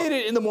principio.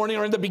 created in the morning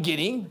or in the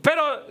beginning,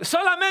 Pero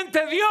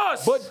solamente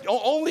Dios but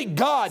only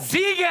God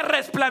sigue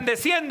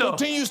resplandeciendo.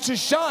 continues to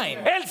shine.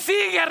 Él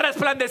sigue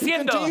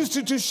resplandeciendo. Continues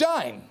to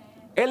shine.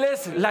 Él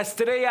es la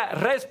estrella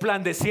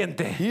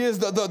resplandeciente. He is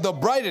the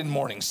bright and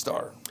morning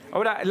star.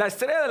 Ahora, la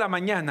estrella de la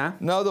mañana,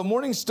 Now, the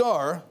morning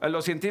star,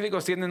 los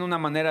científicos tienen una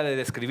manera de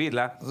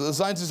describirla, the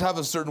scientists have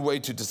a certain way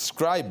to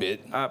describe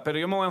it, pero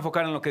yo me voy a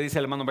enfocar en lo que dice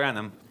el hermano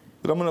Branham.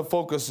 but I'm going to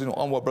focus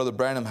on what Brother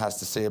Branham has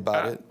to say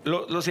about it.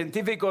 Los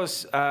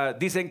científicos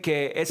dicen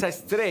que esa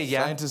estrella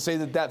en Scientists say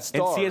that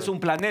star sí es un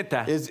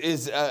planeta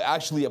is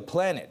actually a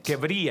planet que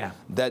brilla.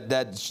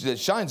 that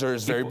shines or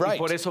is very Y bright.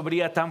 por eso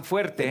brilla tan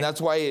fuerte And that's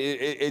why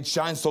it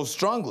shines so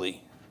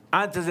strongly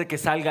antes de que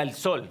salga el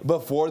sol.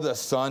 before the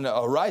sun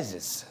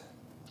arises.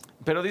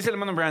 Pero dice el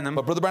hermano Branham,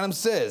 But Brother Branham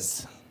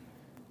says,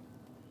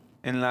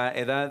 en la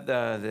edad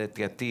de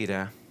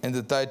Tiatira, in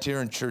the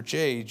Thyatiran church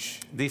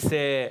age,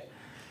 dice,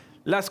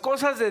 las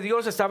cosas de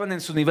Dios estaban en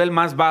su nivel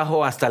más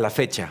bajo hasta la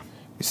fecha.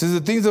 he says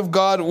the things of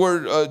God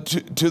were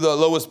to the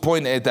lowest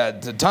point at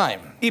that time.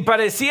 Y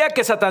parecía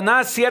que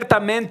Satanás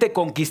ciertamente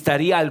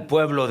conquistaría al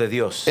pueblo de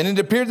Dios. And it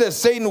appeared that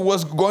Satan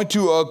was going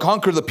to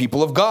conquer the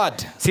people of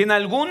God. Si en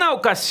alguna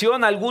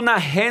ocasión alguna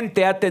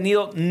gente ha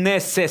tenido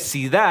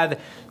necesidad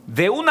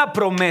de una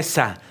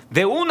promesa,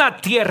 de una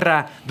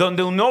tierra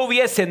donde no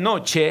hubiese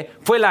noche,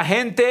 fue la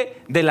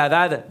gente de la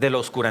edad del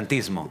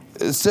oscurantismo.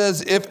 It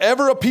says, if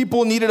ever a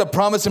people needed a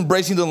promise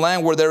embracing the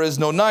land where there is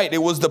no night,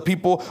 it was the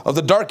people of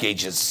the dark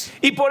ages.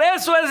 Y por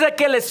eso es de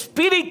que el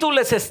Espíritu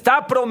les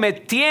está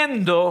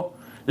prometiendo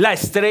la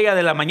estrella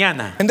de la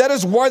mañana. And that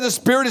is why the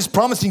Spirit is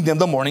promising them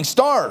the morning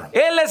star.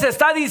 Él les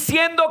está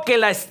diciendo que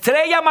la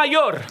estrella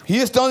mayor, He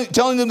is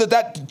telling them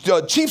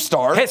that chief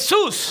star,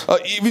 Jesús,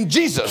 even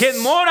Jesus,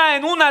 quien mora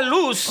en una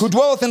luz who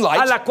dwelleth in a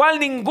light, la cual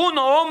ningún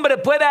hombre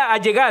pueda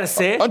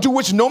allegarse, unto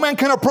which no man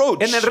can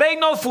approach, en el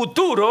reino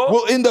futuro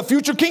will in the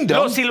future kingdom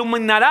los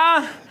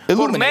iluminará por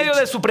illuminate medio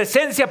de su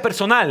presencia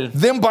personal.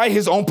 them by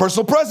his own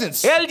personal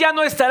presence. Él ya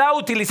no estará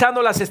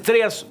utilizando las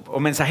estrellas o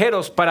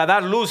mensajeros para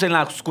dar luz en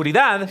la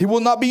oscuridad. He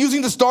will not be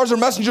using the stars or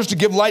messengers to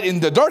give light in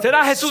the darkness.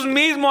 Será Jesús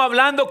mismo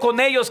hablando con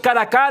ellos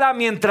cara a cara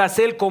mientras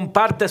Él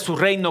comparte su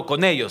reino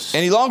con ellos.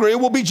 Any longer, it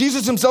will be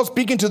Jesus himself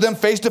speaking to them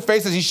face to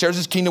face as he shares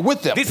his kingdom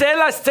with them. Dice, es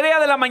la estrella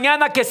de la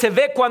mañana que se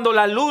ve cuando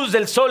la luz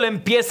del sol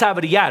empieza a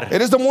brillar.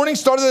 It is the morning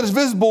star that is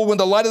visible when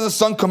the light of the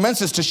sun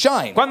commences to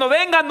shine. Cuando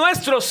venga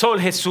nuestro sol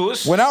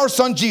Jesús, When our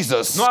son Jesus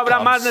no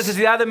habrá más comes,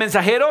 necesidad de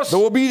mensajeros. there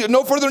will be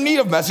no further need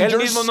of Él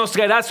messengers. mismo nos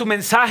traerá su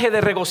mensaje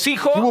de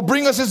regocijo. He will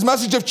bring us his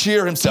message of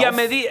cheer Y himself. a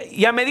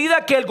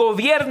medida que Él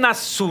gobierna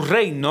su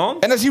reino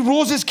And as he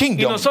rules his y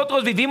kingdom,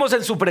 nosotros vivimos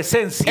en su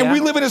presencia, and we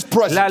live in his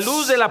presence, la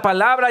luz de la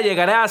palabra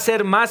llegará a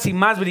ser más y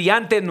más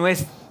brillante en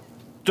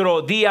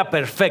nuestro día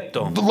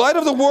perfecto. the light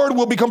of the word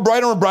will become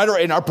brighter and brighter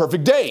in our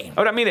perfect day.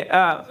 Ahora mire,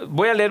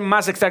 voy a leer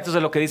más extractos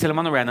de lo que dice el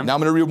hermano Branham Now I'm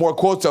going to read more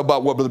quotes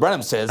about what Brother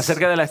Branham says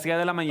acerca de la estrella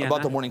de la mañana.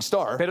 about the morning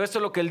star. Pero esto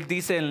es lo que él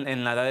dice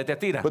en la edad de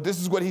Teatira. But this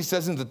is what he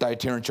says in the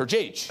Thyatiran church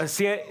age.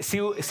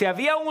 Si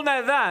había una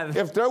edad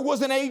If there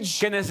was an age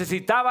que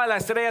necesitaba la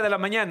estrella de la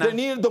mañana, that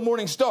needed the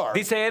morning star,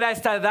 dice, era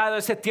esta edad,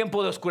 ese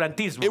tiempo de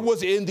oscurantismo. it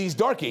was in these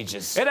dark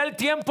ages. Era el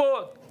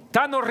tiempo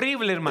tan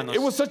horrible, hermanos.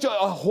 It was such a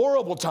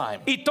horrible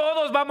time. Y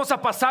todos vamos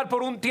a pasar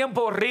por un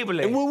tiempo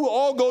horrible. And we will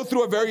all go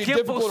through a very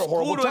Tiempo difficult or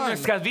horrible oscuro en time.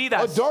 nuestras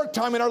vidas. A dark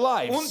time in our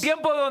lives. Un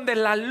tiempo donde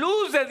la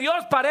luz de Dios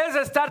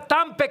parece estar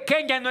tan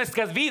pequeña en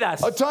nuestras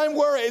vidas. A time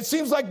where it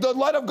seems like the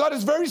light of God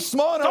is very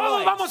small in our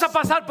Todos lives. vamos a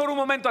pasar por un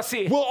momento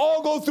así. We'll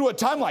all go through a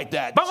time like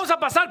that. Vamos a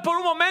pasar por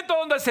un momento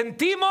donde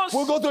sentimos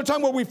We'll go through a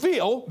time where we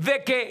feel de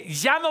que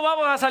ya no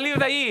vamos a salir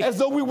de ahí. as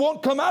though we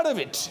won't come out of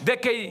it. De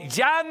que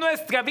ya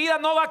nuestra vida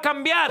no va a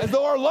cambiar. As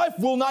though our life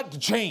will not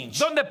change.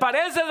 Donde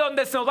parece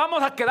donde nos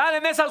vamos a quedar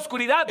en esa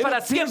oscuridad It para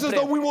appears as siempre.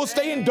 though we will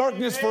stay in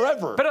darkness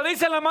forever. Pero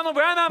dice el hermano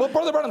Branham, But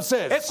Brother Branham es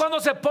says cuando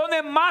se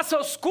pone más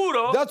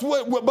oscuro, that's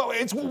but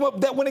it's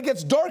that when it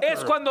gets darker,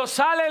 es cuando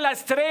sale la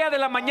estrella de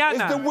la is mañana.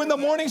 that when the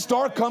morning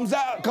star comes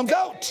out.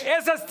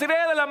 Esa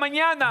estrella de la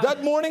mañana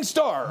That morning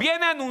star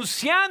viene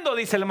anunciando,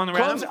 dice el hermano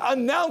Branham, comes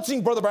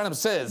announcing, Brother Branham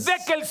says, de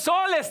que el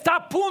sol está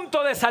a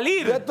punto de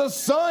salir, that the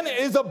sun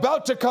is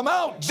about to come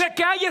out. de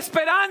que hay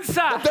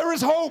esperanza, There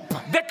is hope.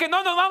 de que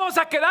no nos vamos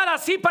a quedar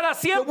así para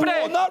That we will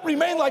siempre, not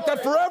remain like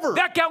that forever.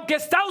 de que aunque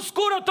está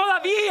oscuro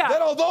todavía,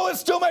 That although it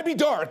still may be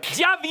dark,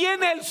 ya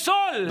viene el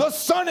sol, the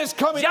sun is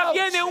coming ya out.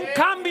 viene un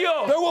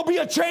cambio. There will be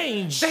a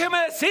change.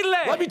 Déjeme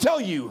decirle, Let me tell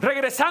you,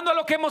 regresando a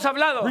lo que hemos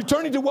hablado,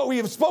 returning to what we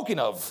have spoken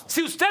of,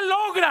 si usted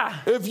logra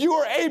if you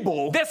are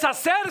able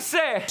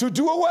deshacerse to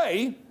do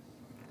away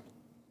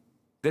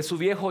de su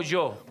viejo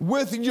yo,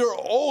 with your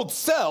old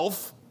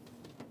self,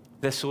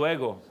 de su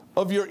ego,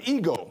 of your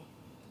ego,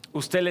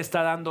 usted le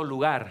está dando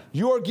lugar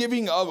you are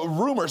giving a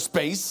room or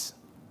space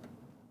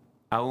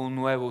a un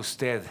nuevo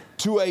usted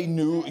to a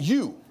new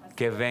you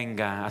que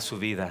venga a su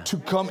vida. to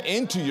come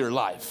into your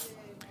life.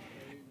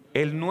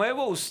 El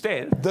nuevo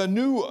usted The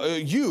new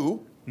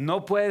you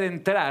no puede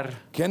entrar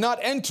cannot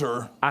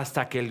enter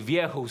hasta que el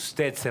viejo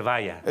usted se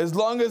vaya. as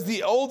long as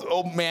the old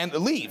man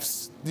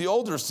leaves, the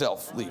older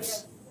self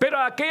leaves. Pero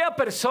aquella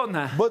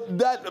persona But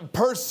that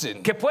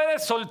person que puede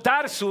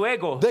soltar su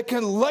ego, that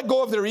can let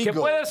go of their que ego,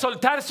 puede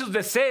soltar sus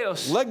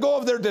deseos, let go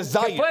of their que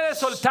puede desires,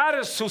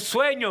 soltar sus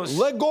sueños,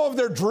 let go of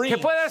their que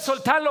dreams, puede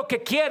soltar lo que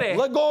quiere,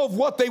 let go of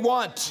what they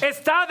want,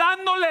 está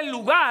dándole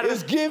lugar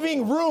is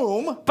giving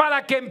room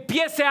para que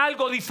empiece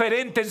algo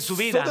diferente en su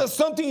so vida. that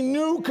something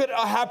new could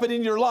happen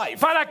in your life.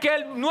 Para que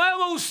el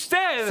nuevo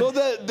usted, So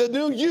that the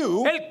new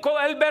you,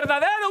 el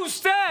verdadero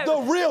usted,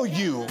 the real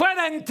you,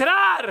 pueda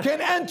entrar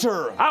can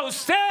enter a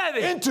usted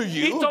into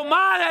you y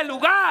tomar el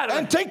lugar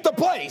and take the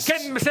place que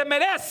se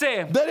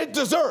merece. that it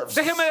deserves.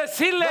 Déjeme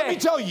Let me decirle,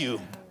 tell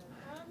you,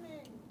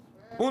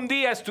 un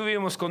día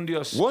estuvimos con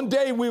Dios. one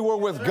day we were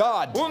with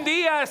God. Un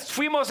día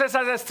fuimos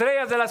esas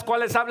estrellas de las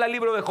cuales habla el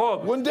libro de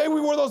Job. One day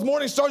we were those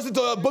morning stars that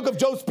the book of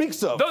Job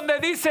speaks of. Donde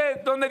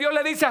Dios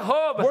le dice a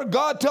Job, Where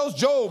God tells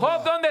Job,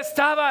 Job, ¿dónde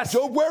estabas?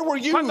 Job, where were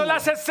you Cuando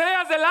las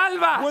estrellas del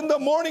alba when the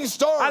morning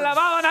stars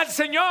alababan al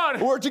Señor.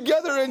 were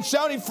together and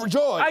shouting for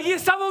joy? Allí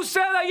estaba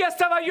usted, allí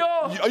estaba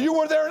yo. You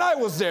were there and I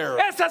was there.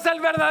 Ese es el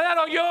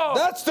verdadero yo.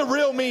 That's the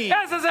real me.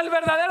 Ese es el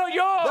verdadero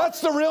yo.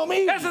 That's the real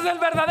me. Ese es el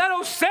verdadero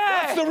That's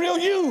usted. the real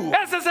you.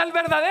 Ese Ese es el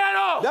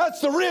verdadero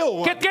That's the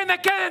real que one. tiene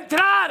que That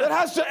entrar,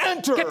 has to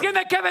enter. que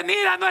tiene que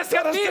venir a That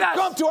nuestras has to vidas.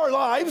 come to our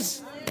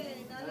lives.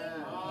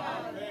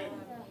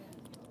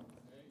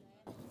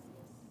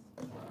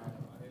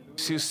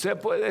 Si usted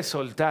puede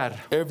soltar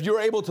If you're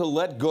able to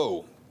let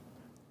go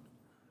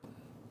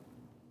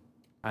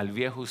al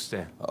viejo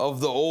usted, of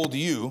the old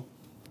you,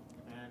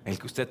 el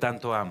que usted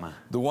tanto ama,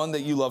 the one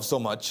that you love so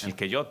much, el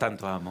que yo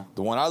tanto amo,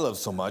 the one I love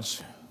so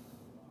much,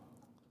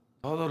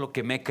 todo lo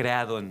que me he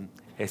creado en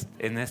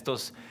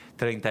estos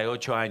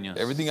 38 años,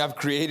 everything I've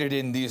created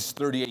in these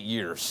 38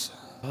 years,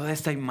 toda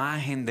esta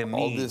imagen de all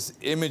mí, this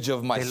image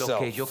of de myself, lo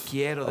que yo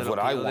quiero, de of lo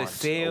what que I yo want,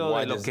 deseo, of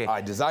de lo what que,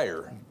 I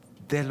desire,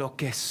 de lo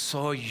que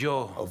soy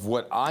yo. of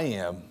what I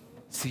am.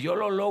 Si yo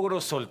lo logro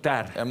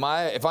soltar,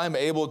 If I'm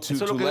able to,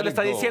 eso es lo que let Dios le it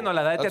está go, diciendo a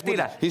la edad de that's what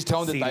Tiatira. he's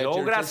telling the Si Thyatira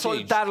logras church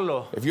age.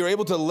 soltarlo, If you're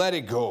able to let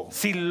it go,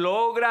 si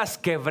logras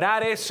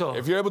quebrar eso,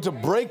 if you're able to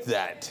break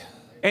that,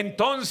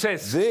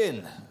 entonces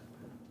then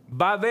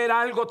va a haber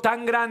algo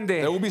tan grande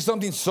there will be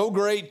something so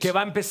great que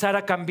va a empezar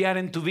a cambiar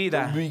en tu that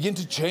vida, will begin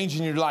to change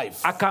in your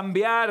life. a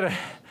cambiar,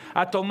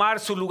 a tomar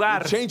su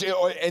lugar. Change it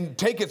and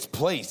take its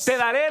place. Te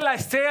daré la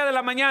estrella de la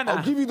I'll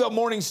mañana. give you the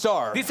morning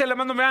star. Dice el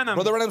hermano Branham,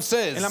 Brother Branham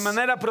says, en la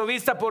manera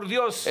provista por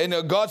Dios. in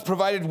God's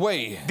provided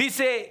way.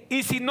 Dice,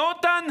 y si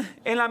notan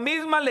en la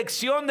misma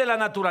lección de la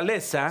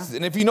naturaleza,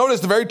 And if you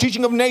notice the very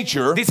teaching of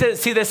nature, dice,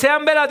 si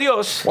desean ver a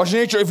Dios, watch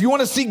nature. If you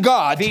want to see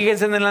God,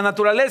 fíjense en la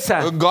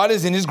naturaleza. God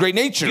is in His great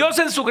nature. Dios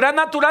en su gran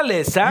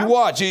naturaleza, You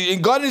watch,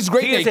 in God in His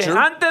great fíjense, nature,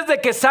 antes de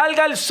que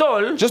salga el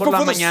sol just por la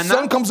before the sun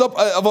mañana, comes up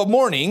of a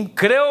morning,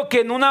 creo que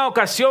en una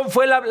ocasión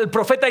fue el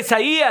profeta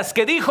Isaías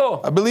que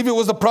dijo, I believe it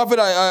was the prophet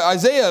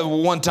Isaiah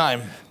one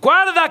time.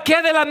 guarda que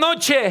de la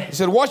noche. He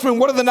said, watchmen,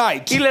 what of the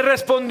night? Y le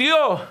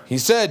respondió, He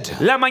said,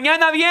 la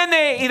mañana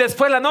viene y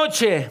después la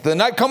noche. the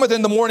night cometh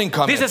and the morning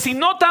cometh. Dice, si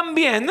no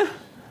también,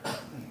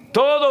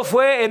 todo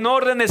fue en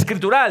orden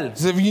escritural.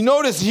 So if you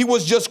notice, he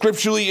was just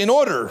scripturally in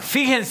order.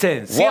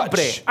 Fíjense,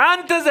 siempre, Watch.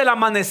 antes del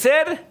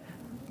amanecer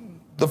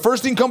The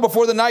first thing come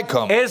before the night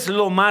come. es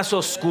lo más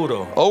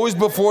oscuro. Always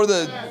before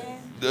the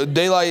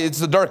daylight, it's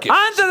the darkest.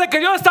 Antes de que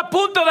Dios está a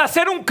punto de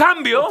hacer un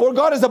cambio, Before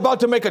God is about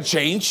to make a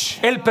change,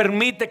 Él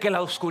permite que la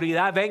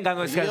oscuridad venga a He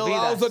nuestras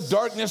allows the vidas.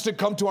 darkness to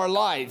come to our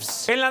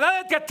lives. En la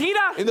edad de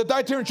Tiatira In the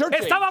Thyatira church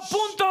age, estaba a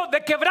punto de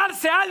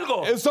quebrarse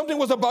algo. if something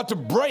was about to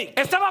break,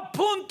 Estaba a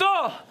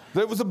punto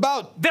it was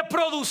about de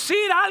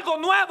producir algo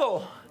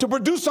nuevo. to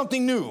produce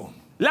something new.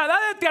 La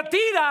edad de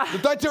Tiatira The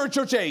Thyatira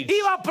church age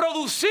iba a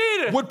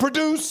producir would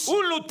produce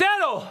un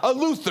Lutero. a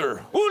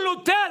Luther Un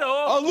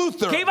Lutero A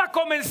Luther. que iba a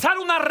comenzar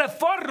una that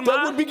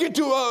reforma, would begin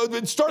to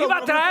start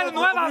iba a traer reform.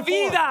 nueva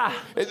vida.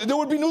 There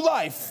would be new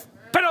life.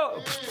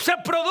 pero se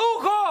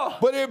produjo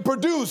But it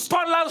produced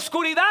por la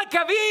oscuridad que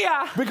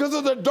había. because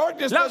of the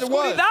darkness La that it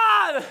was.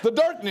 oscuridad The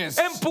darkness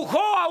empujó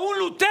a un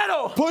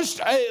Lutero. pushed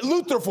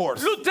Luther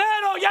forth.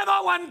 Lutero ya no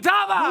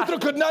aguantaba. Luther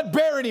could not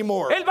bear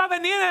anymore. Él va a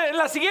venir en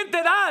la siguiente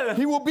edad.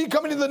 He will be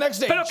coming in the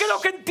next age. Pero que lo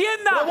que But I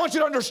entienda, want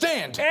you to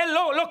understand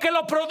lo que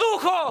lo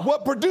produjo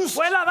what produced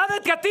fue la edad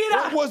de what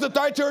Tiatira. was the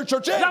Thyatira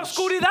church age. La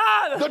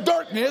oscuridad The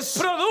darkness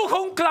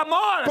produjo un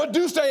clamor,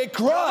 produced a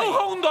cry,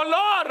 produjo un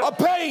dolor, a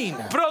pain,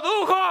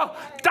 produjo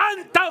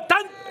tanto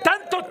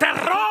so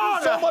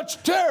terror much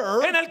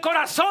terror en el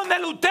corazón de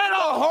in the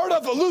Lutero heart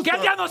of que Luther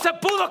él ya no se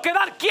pudo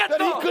quedar that he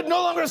quieto. could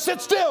no longer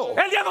sit still.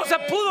 Él ya no se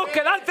pudo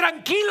quedar He could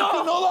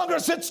tranquilo. no longer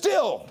sit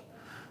still.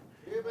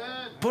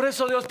 Por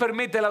eso Dios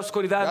permite la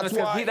oscuridad en That's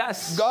nuestras why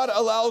vidas. God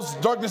allows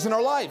darkness in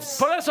our lives.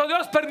 Por eso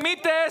Dios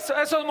permite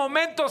esos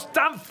momentos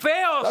tan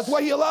feos That's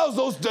why He allows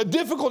those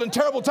difficult and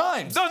terrible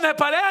times donde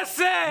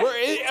parece where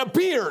it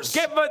appears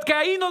que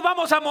ahí nos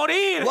vamos a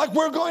morir like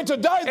we're going to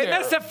die en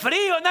there, ese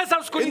frío, en esa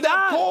in that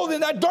oscuridad. cold,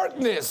 in that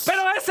darkness.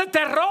 Pero ese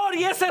terror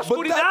y esa But that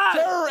oscuridad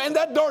terror and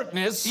that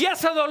darkness y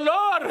ese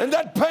dolor and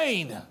that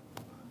pain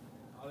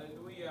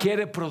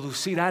quiere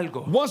producir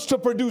algo. wants to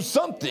produce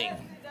something.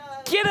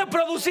 Quiere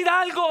producir It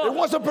algo.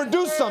 wants to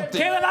produce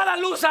something. Quiere dar a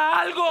luz a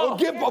Or algo.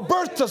 give a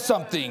birth to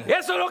something.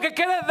 Eso es lo que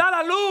quiere dar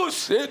a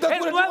luz. That's Es what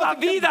it nueva wants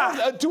to give vida.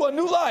 birth to a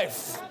new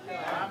life.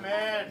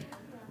 Amen.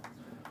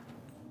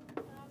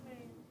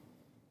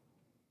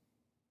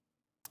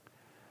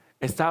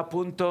 Está a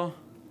punto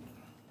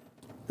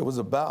It was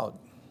about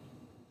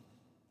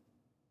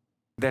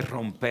de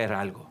romper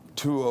algo.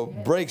 to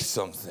break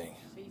something.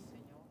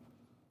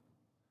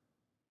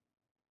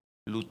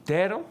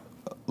 Lutero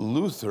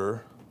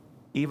Luther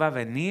iba a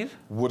venir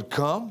would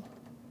come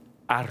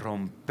a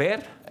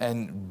romper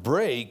and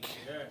break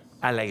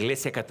a la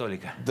iglesia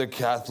católica. the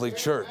Catholic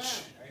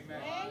Church.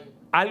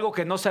 Algo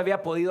que no se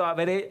había podido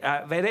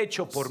haber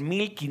hecho por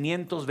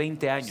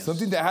 1520 años.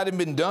 Something that hadn't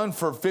been done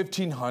for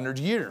 1,500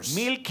 years.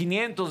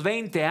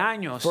 1520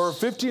 años. For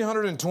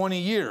 1,520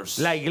 years.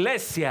 La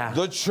iglesia,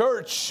 The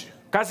church,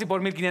 casi por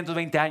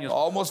 1520 años.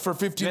 almost for Yo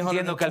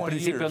entiendo que al 1,520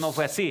 principio years. no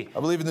fue así. I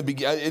believe in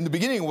the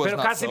beginning it was Pero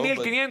not casi so, but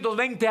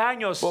 1520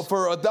 años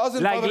for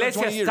la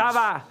iglesia 1,520 years,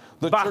 estaba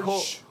the bajo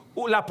church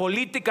la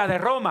política de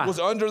Roma. was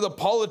under the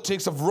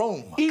politics of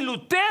Rome. Y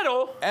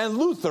Lutero And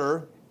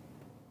Luther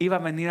iba a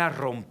venir a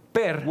romper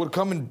romper would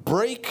come and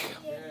break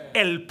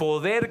el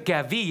poder que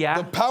the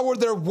había power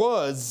there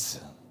was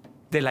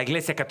de la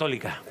Iglesia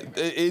Católica.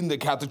 in the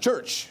Catholic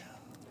Church.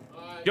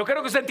 Yo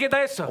quiero que usted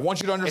entienda eso. I want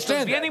you to Esto es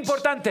understand bien that.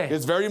 importante.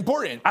 It's very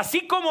important.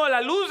 Así como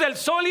la luz del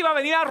sol iba a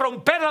venir a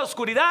romper la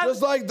oscuridad,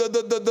 Just like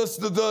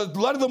the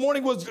light of the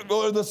morning was,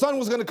 or the sun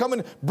was going to come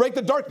and break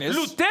the darkness,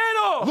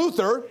 Lutero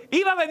Luther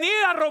iba a venir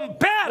a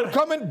romper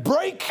come and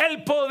break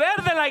el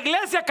poder de la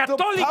Iglesia the power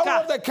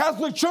Católica of the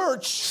Catholic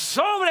Church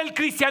sobre el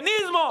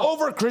cristianismo.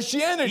 over Y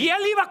Christianity.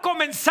 él iba a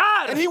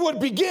comenzar And he would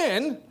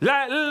begin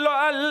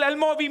el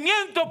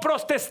movimiento the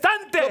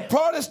protestante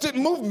Protestant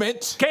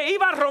movement que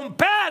iba a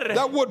romper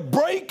that would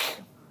break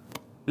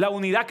la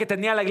unidad que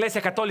tenía la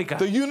Iglesia Católica.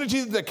 the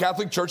unity that the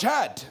Catholic Church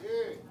had.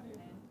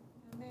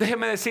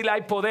 Déjeme decirle,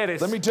 hay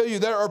poderes Let me tell you,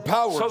 there are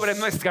powers sobre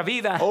nuestra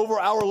vida over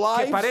our que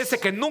lives parece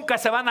que nunca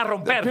se van a that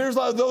romper. appears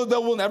like those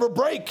that will never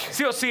break.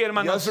 Sí o sí, Yes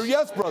hermanos. or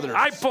yes, brothers.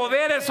 Hay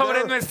poderes sobre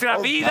There nuestra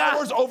are vida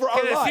powers over que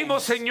our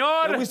decimos, lives.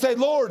 Señor, And we say,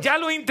 Lord, ya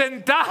lo he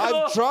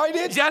intentado, I've tried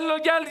it. ya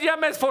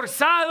me he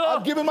esforzado.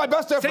 I've given my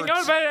best efforts.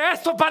 Señor,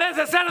 esto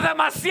parece ser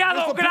demasiado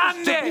This appears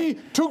to grande.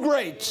 be too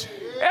great.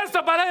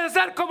 Esto parece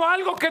ser como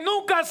algo que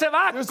nunca se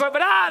va a This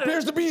quebrar.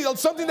 appears to be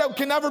something that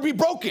can never be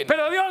broken.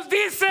 Pero Dios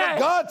dice, But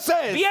God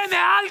says viene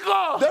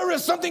algo there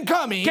is something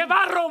coming que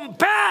va a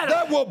romper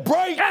that will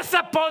break ese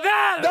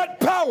poder that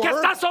power que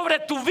está sobre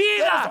tu that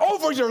vida, is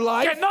over your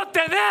life, que no te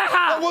that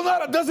deja. will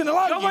not, doesn't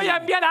allow Yo voy you. a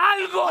enviar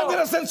I'm algo going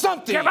to send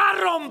something que va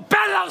a romper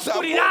la that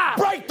oscuridad,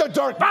 will break the va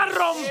a darkness.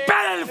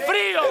 romper el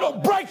frío, It'll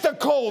break the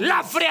cold,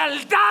 la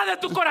frialdad de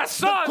tu the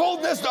corazón,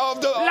 coldness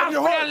of la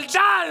your heart.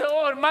 frialdad.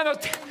 Oh, hermanos,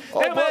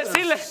 déjeme brothers.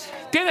 decirle,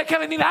 tiene que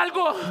venir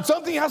algo,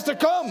 Something has to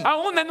come.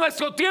 aún en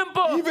nuestro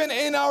tiempo, Even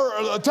in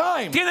our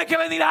time, tiene que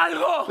venir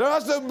algo there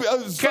has to be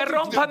que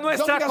rompa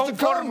nuestra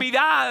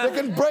conformidad, that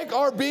can break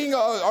our being,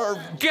 our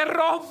que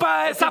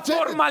rompa esa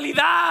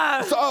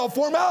formalidad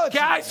formality que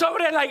hay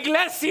sobre la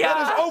iglesia.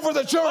 that is over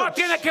the Oh, church.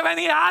 tiene que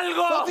venir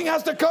algo. Something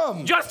has to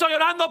come. Yo estoy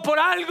orando por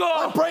I'm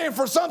algo praying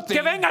for something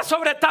que venga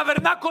sobre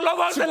Tabernáculo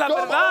Voz to de la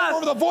come Verdad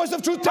over the voice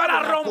of truth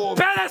para tabernacle,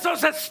 romper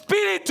esos to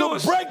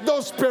espíritus break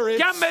those spirits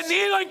que han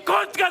venido en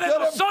contra de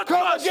that have come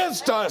nosotros,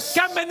 against us,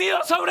 que han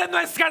venido sobre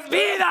nuestras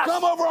vidas.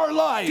 come over our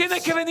lives. Tiene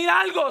que venir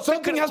algo.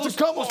 Something has to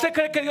come. ¿Usted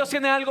cree que Dios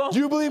tiene algo? Do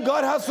you believe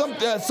God has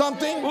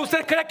something?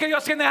 ¿Usted cree que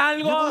Dios tiene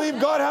You algo believe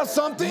God has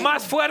something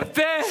más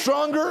fuerte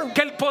stronger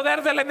que el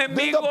poder del than the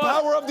enemigo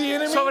power of the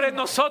enemy sobre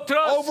nosotros?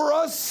 over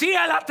us? Sí,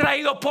 Él ha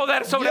traído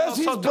poder sobre Yes,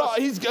 nosotros.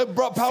 he's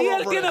brought power Sí,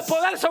 Él over tiene us.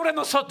 poder sobre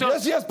nosotros.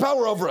 Yes, he has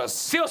power over us.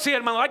 Sí o sí,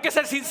 hermano, hay que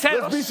ser Let's be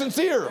sinceros.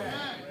 sincere.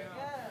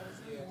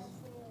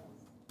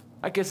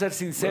 Hay que ser Let's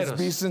sinceros.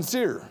 be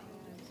sincere.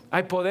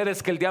 Hay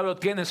poderes que el diablo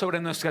tiene sobre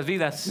nuestras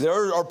vidas.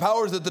 There are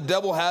powers that the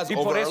devil has Y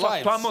over por our eso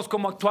lives. actuamos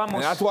como And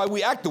actuamos. that's why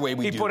we act the way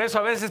we Y do. por eso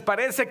a veces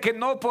parece que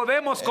no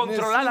podemos And it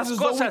controlar seems las as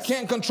though we cosas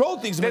can't control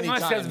things de many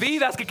nuestras times.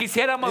 vidas que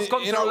quisiéramos In our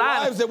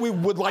controlar. lives that we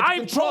would like to Hay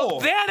control.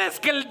 poderes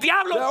que el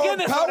diablo There are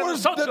tiene sobre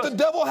powers that the nosotros.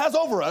 devil has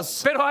over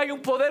us. Pero hay un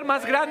poder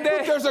más But grande.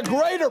 there's a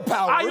greater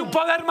power. Hay un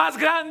poder más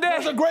grande.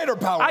 There's a greater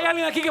power. Hay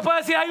alguien aquí que puede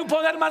decir, hay un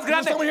poder más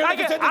grande. someone here that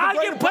can say there's a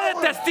Alguien greater puede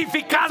power.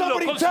 testificarlo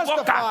Somebody con su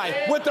boca. testify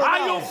with their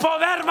Hay un mouth.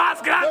 poder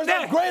más There's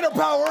a grande greater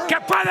power que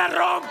puede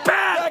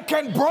romper. that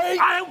can break.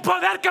 Hay un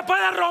poder que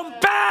puede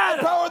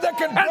romper. Power that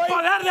can El break.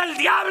 poder del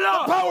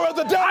diablo. Power of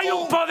the Hay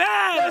devil. un poder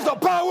There's a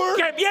power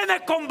que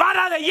viene con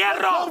vara de comes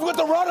hierro with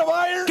the rod of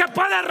iron. que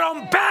puede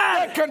romper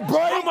That can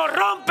break. como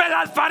rompe el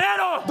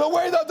alfarero The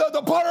way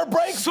the potter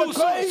breaks the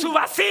clay. su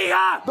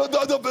vasija.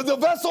 The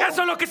vessel.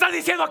 Eso es lo que está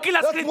diciendo aquí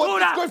la That's what the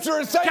escritura.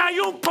 scripture is saying. Que hay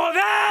un The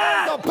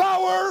poder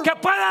power que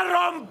puede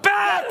romper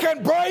that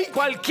can break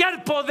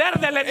cualquier poder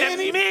del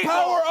any enemigo.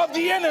 power of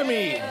the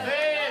enemy.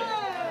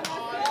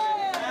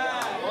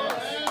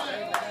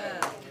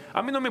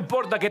 A mí no me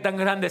importa qué tan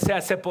grande sea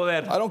ese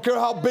poder. I don't care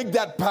how big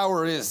that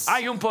power is.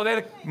 Hay un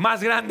poder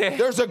más grande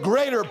There's a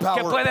greater que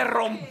power puede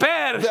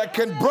romper that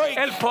can break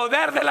el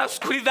poder de la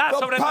oscuridad the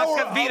sobre power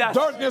nuestras of vidas.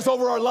 darkness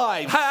over our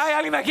lives. Hay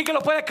alguien aquí que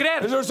lo puede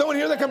creer. Is there someone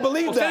here that can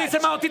believe Usted that? dice,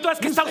 hermano Tito, es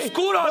que You está say,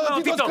 oscuro, "Brother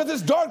hermano Tito, it's Tito. 'cause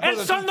it's dark, El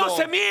Brother sol no Tito."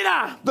 se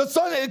mira. The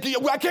sun,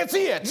 I can't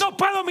see it. No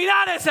puedo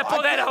mirar ese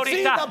poder can't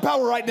see ahorita. that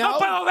power right now. No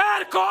puedo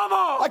ver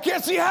cómo. I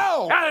can't see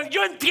how.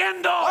 Yo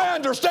entiendo. I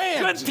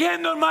understand. Yo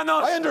entiendo,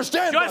 hermanos. I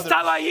understand, Yo he brothers.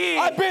 estado allí.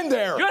 I've been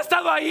there. Yo he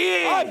estado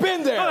allí. I've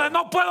been there.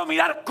 No puedo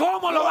mirar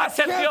cómo lo va a I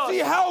hacer can't see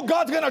Dios. how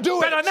God's going to do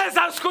Pero it. en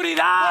esa But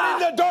oscuridad, in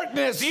the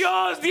darkness,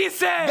 Dios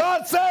dice,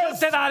 God says,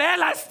 te daré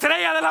la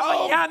estrella de la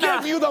I'll mañana.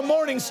 give you the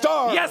morning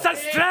star. Y esa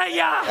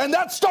estrella And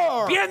that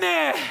star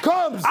viene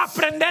comes a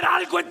prender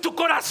algo en tu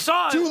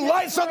corazón to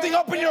light something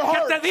up in your que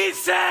heart. te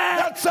dice,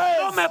 says,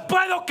 no me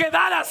puedo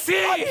quedar así.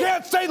 I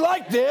can't stay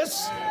like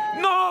this.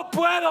 No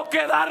puedo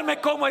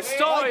quedarme como I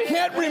estoy.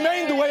 can't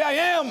remain the way I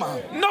am.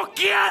 No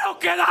quiero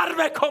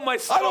quedarme como I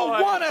don't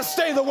estoy. want to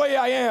stay the way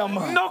I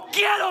am. No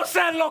quiero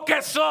ser lo que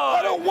I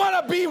soy. don't want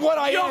to be what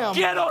I Yo am.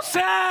 quiero ser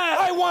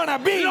I want to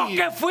be lo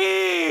que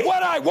fui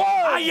what I was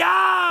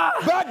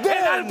allá back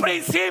then, en el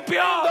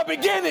principio. in the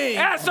beginning.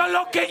 Eso es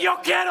lo que yo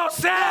quiero That's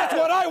ser.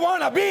 what I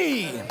want to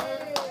be.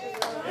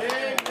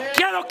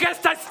 Quiero Quiero que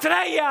esta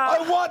estrella,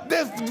 I want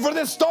this for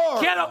this star,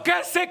 quiero que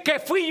ese que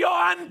fui yo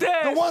the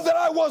antes, one that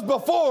I was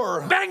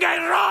before, venga y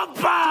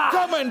rompa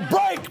come and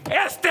break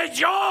este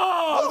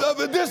yo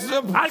this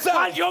al cual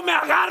self, yo me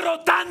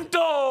agarro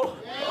tanto.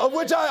 of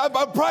which I'm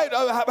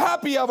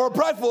happy of or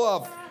prideful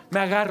of, Me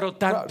agarro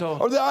tanto.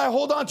 or that I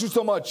hold on to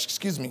so much.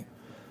 Excuse me.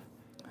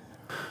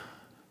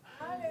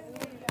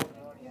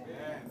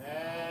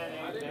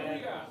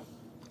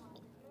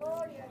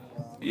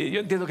 Y yo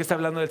entiendo que está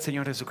hablando del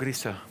Señor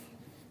Jesucristo.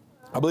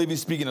 I believe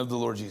he's speaking of the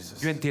Lord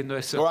Jesus. Yo entiendo Or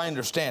eso. I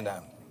understand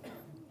that.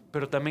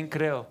 Pero también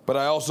creo But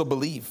I also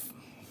believe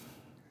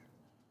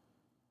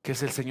que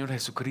es el Señor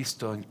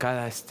Jesucristo en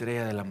cada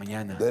estrella de la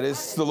mañana. that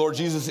it's the Lord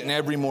Jesus in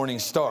every morning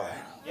star.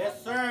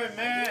 Yes, sir.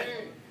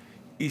 Amen.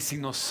 Y si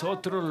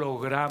nosotros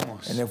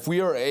logramos, And if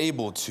we are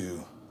able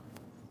to,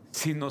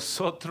 si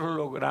nosotros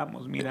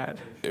logramos mirar,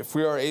 if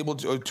we are able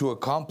to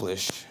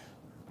accomplish,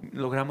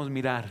 logramos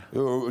mirar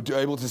or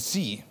able to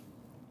see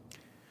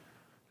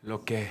lo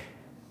que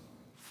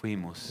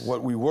fuimos,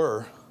 what we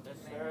were,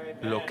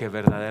 lo que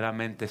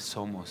verdaderamente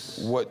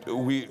somos, what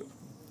we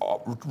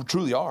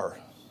truly are,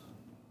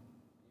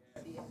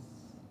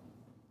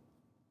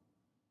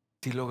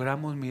 si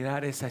logramos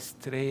mirar esa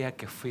estrella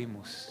que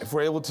fuimos, if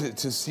we're able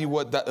to see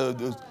what that,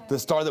 the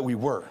star that we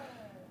were,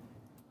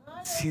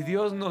 si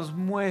Dios nos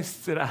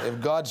muestra if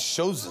God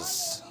shows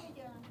us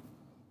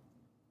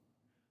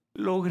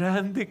lo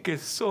grande que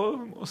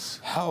somos,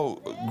 how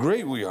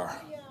great we are,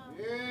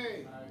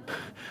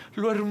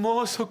 lo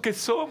hermoso que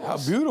how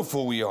somos,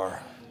 beautiful we are,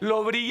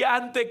 lo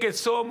brillante que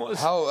somos,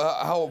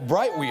 how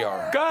bright we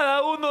are,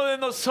 cada uno de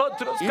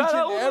nosotros, each cada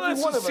and uno de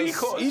every one of sus us,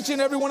 hijos. each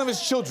and every one of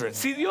his children.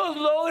 Si Dios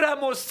logra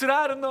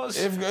mostrarnos,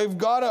 If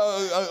God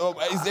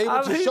is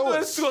able to abrir show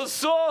us, to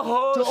nuestros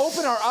ojos,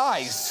 open our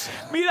eyes,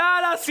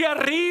 mirar hacia to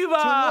look arriba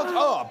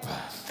up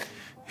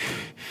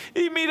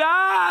y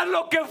mirar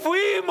lo que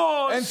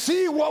fuimos, and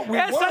see what we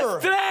esa were,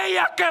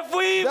 estrella que that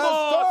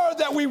fuimos, star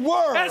that we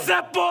were, ese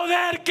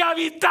poder que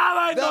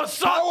habitaba en that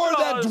power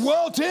that nosotros.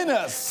 dwelt in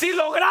us. Si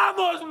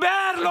logramos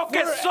ver lo que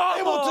We're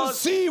able to somos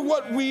see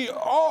what we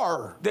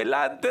are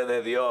delante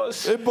de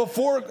Dios,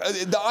 before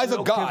the eyes lo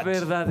of que God,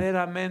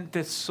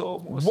 verdaderamente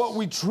somos, what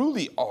we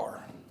truly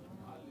are.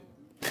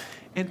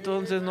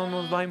 entonces no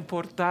nos va a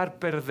importar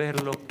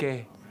perder lo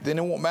que Then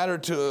it won't matter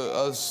to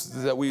us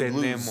that we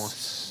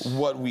Tenemos. lose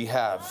what we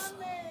have,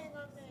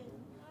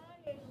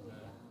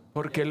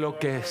 porque lo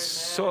que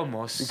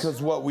somos,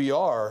 because what we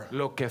are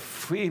lo que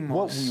fuimos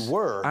what we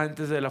were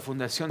antes de la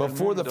fundación del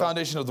before the mundo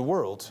foundation of the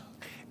world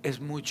es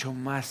mucho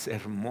más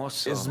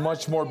hermoso, is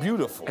much more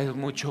beautiful, es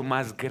mucho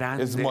más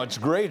grande is much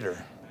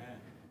greater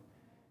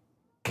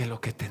que lo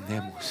que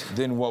tenemos.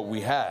 than what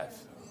we have.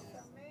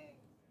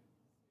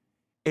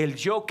 El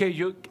yo,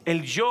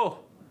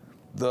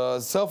 The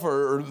self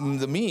or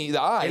the me, the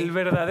el I,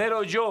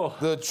 verdadero yo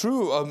the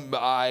true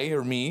I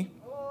or me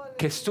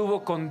que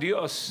estuvo con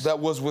Dios, that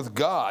was with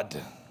God,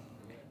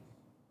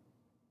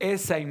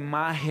 esa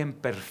imagen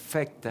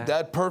perfecta,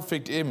 that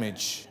perfect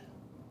image,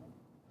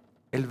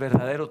 el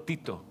verdadero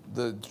Tito,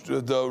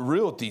 the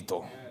real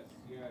Tito,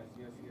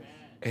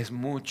 es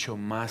mucho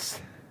más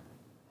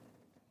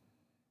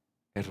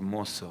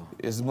hermoso,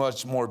 is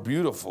much more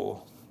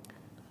beautiful,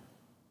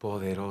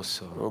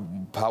 poderoso,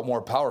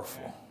 more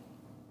powerful,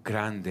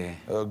 grande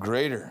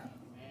greater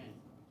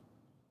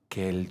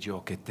que el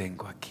yo que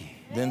tengo aquí.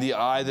 than the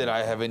I that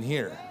I have in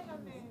here.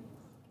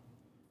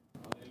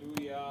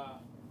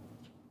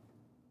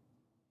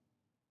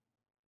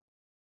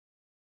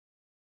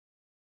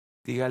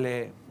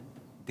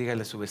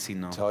 Dígale a su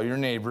vecino, Tell your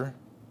neighbor,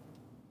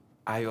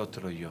 hay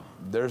otro yo.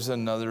 there's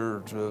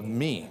another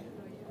me.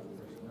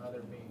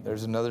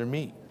 There's another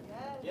me.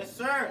 Yes,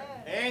 sir.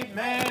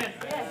 Amen.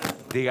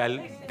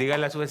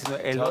 Dígale a su vecino,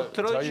 el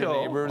otro Tell your yo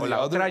neighbor, o the la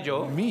otra other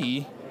yo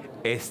me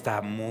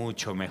está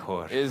mucho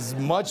mejor. is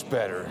much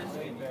better.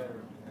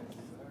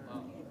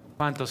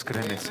 ¿Cuántos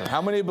creen eso?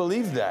 How many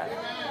believe that?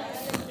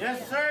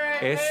 Yes, sir.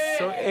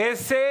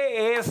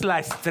 Ese es la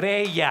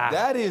estrella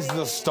That is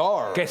the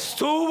star que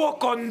estuvo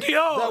con that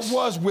Dios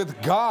was with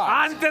God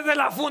antes de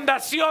la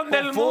fundación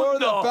del before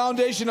the mundo.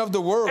 foundation of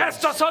the world.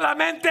 Esto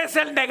solamente es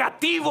el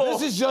negativo.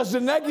 This is just a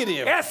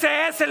negative. Ese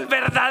es el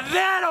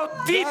verdadero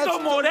That's Tito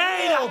the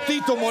Moreira. real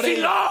Tito Si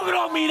Moreira.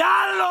 logro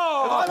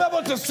mirarlo, If I'm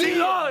able to si see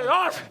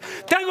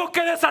it, tengo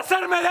que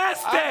deshacerme de I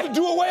have to este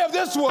do away of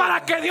this one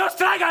para que Dios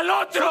traiga el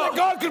so otro. that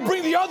God can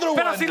bring the other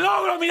Pero one. si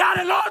logro mirar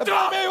el If otro,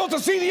 I'm able to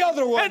see the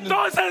other one,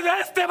 entonces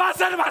este va a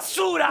ser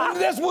basura.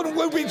 this one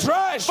will be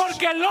trash.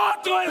 Porque el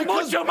otro es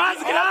Because mucho más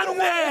the other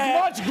one is grande.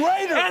 much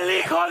greater. El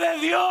Hijo de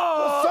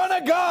Dios Son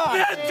of God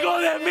dentro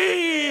de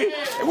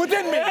mí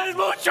within me es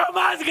mucho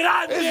más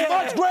grande is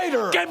much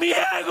greater que mi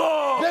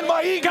ego, than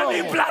my que ego,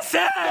 mi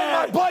placer,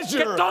 my pleasure,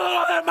 que todo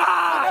lo and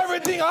demás.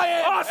 everything I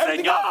am. Oh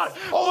everything Señor, else.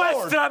 Oh Lord,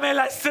 muéstrame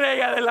la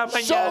estrella de la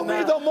show me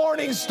mañana the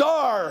morning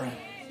star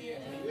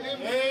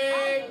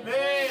Amen.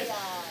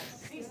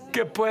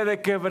 que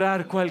puede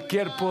quebrar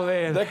cualquier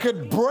poder. that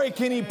could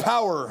break any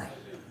power.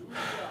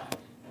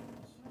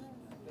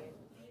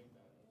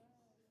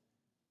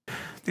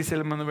 dice el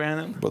hermano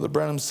Branham. Brother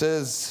Branham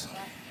says,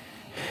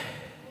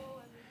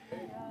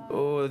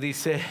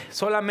 Dice,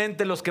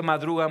 solamente los que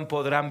madrugan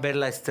podrán ver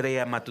la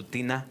estrella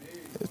matutina.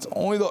 it's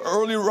only the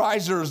early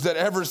risers that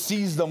ever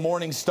sees the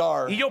morning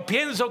star. Y yo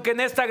pienso que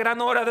en esta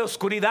gran hora de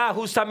oscuridad,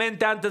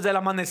 justamente antes del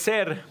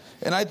amanecer,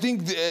 And I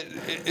think that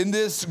in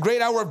this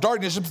great hour of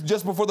darkness,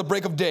 just before the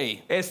break of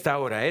day, esta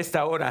hora,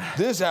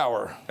 this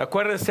hour,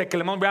 acuérdense que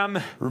el hermano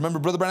Branham remember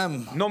Brother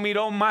Branham no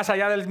miró más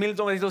allá del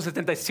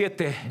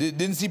 1977.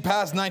 didn't see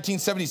past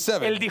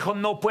 1977. Él dijo,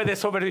 no puede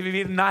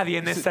sobrevivir nadie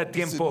en este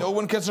tiempo. No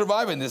one can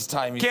survive in this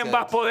time, he ¿Quién said.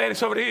 va a poder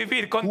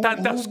sobrevivir con Who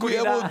tanta will be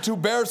able oscuridad? to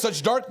bear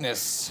such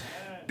darkness?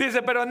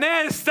 Dice, pero en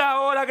esta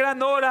hora,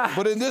 gran hora,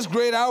 But in this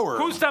great hour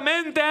of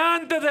justamente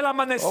antes del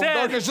amanecer,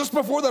 darkness, just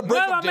before the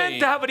break of day,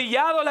 nuevamente ha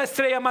brillado la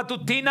estrella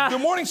matutina, the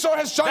morning star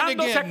has shined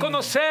dándose a again,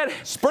 conocer.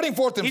 spreading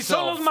forth Y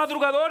son los himself.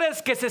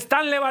 madrugadores que se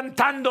están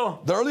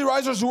levantando. The early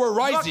risers who are No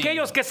rising,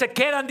 aquellos que se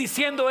quedan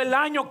diciendo el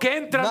año que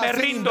entra not me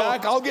sitting rindo.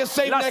 back, I'll get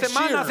saved Las next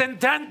semanas year.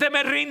 entrantes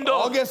me rindo.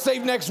 I'll get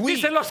saved next week.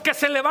 Dice los que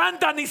se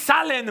levantan y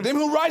salen. Them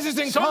who rises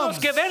and Son los comes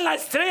que ven la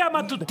estrella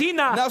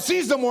matutina now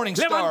sees the morning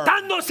star,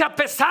 levantándose a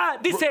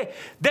pesar, dice,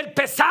 del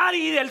pesar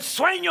y del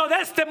sueño de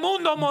este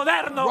mundo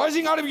moderno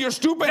rising out of your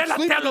stupid de la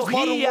sleep in this modern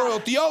teología.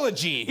 world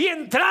theology, y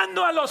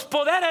entrando a los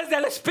poderes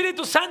del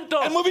Espíritu Santo.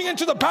 and moving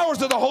into the powers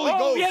of the Holy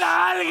Ghost.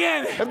 Hubiera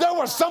alguien If there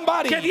was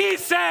somebody que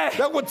dice,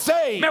 that would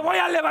say, me voy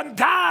a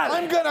levantar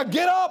I'm gonna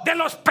get up de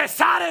los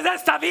pesares de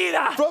esta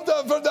vida, from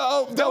the voy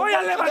a from the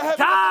heaven of this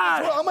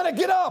levantar world. I'm gonna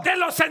get up de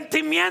los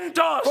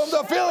sentimientos, from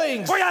the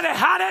feelings. voy a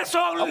dejar eso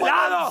a I'm un gonna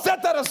lado.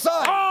 set that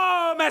aside.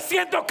 Oh, me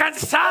siento Oh, I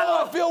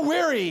cansado, feel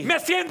weary. me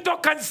siento I feel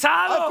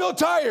cansado,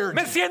 tired.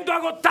 me siento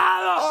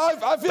agotado,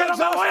 I feel pero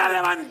me voy a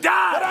exhausted.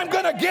 But I'm levantar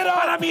gonna get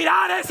para up.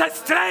 mirar esa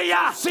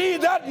estrella. See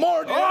that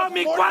morning, Oh,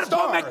 mi morning cuerpo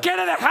star. me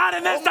quiere dejar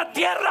en esta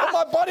tierra. Oh,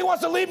 my body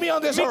wants to leave me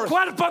on this Mi earth.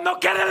 cuerpo no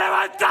quiere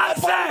My body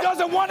levantarse.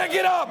 doesn't want to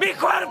get up. Mi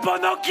cuerpo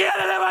no quiere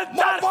My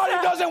body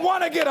levantarse. doesn't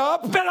want to get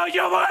up. Pero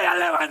yo voy a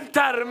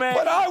levantarme.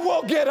 But I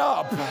will get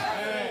up.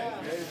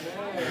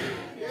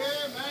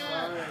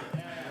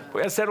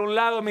 Voy a hacer un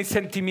lado mis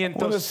I'm going to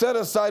sentimientos. set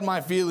aside my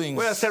feelings.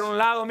 Voy a hacer un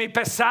lado mi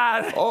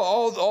pesar.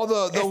 All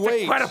the Este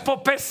weight.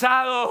 cuerpo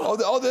pesado.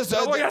 All this,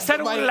 Lo voy a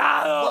hacer my un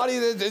lado. body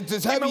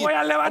it's me heavy. voy a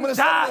I'm going to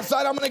set it levantar.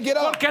 aside. I'm going to get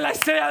up. Porque la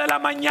estrella de la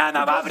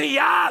mañana va a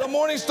brillar. The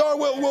morning star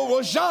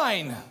will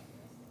shine.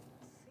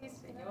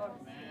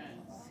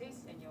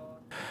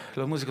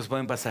 Los músicos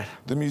pueden pasar.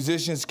 The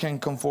musicians can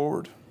come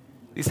forward.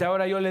 Dice,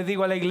 ahora yo le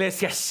digo a la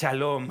iglesia,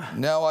 shalom.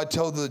 Now I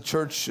tell the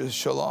church,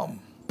 shalom.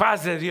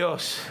 Paz de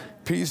Dios.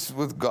 Peace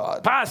with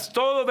God. Paz,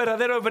 todo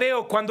verdadero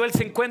hebreo, cuando él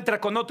se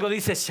encuentra con otro,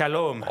 dice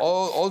shalom.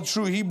 All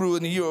true Hebrew,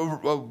 and he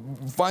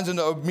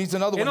meets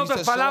another En one. He otras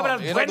says shalom.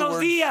 palabras, buenos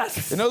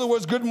días. In other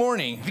words, good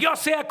morning.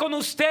 Dios sea con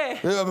usted.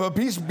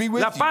 Peace be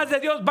with La you. paz de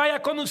Dios vaya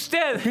con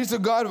usted. Peace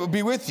of God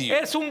be with you.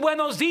 Es un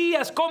buenos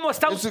días. ¿Cómo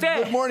está It's a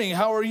usted? good morning.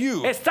 How are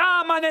you?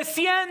 Está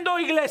amaneciendo,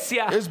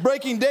 iglesia. It's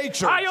breaking day,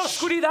 church. Hay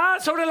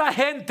oscuridad sobre la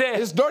gente.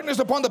 It's darkness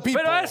upon the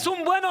people. Pero es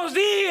un buenos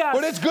días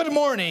But it's good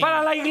morning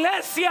para la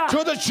iglesia.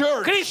 to the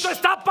church. Cristo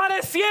está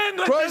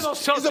apareciendo entre Christ is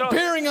nosotros.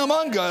 appearing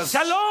among us.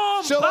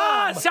 Shalom,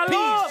 paz, shalom.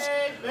 Peace.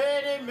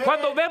 Amen, amen.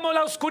 Cuando vemos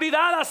la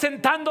oscuridad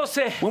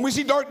asentándose, When we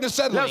see darkness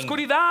la settling,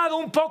 oscuridad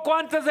un poco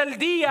antes del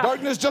día,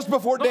 darkness just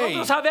before day,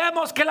 nosotros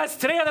sabemos que la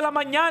estrella de la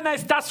mañana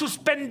está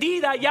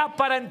suspendida ya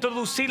para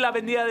introducir la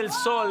venida del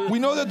sol. we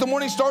know that the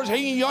morning star is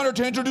hanging yonder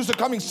to introduce the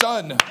coming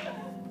sun.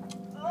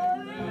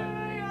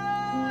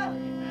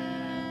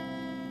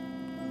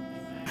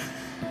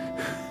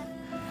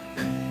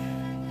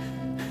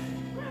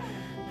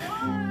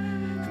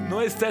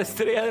 Nuestra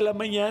estrella de la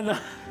mañana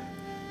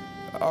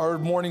Our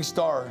morning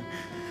star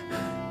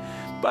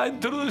va a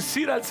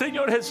introducir al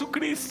Señor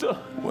Jesucristo.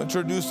 will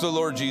introduce the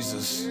Lord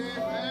Jesus.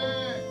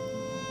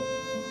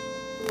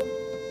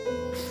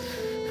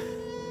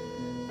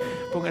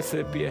 Póngase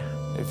de pie.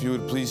 If you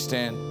would please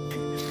stand.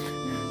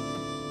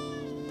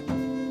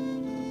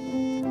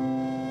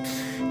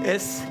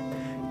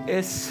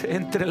 Es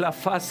entre la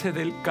fase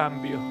del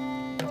cambio.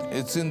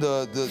 It's in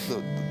the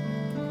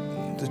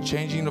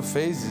changing of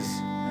phases.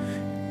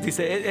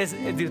 Dice,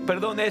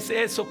 perdón, es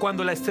eso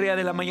cuando la estrella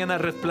de la mañana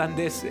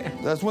resplandece.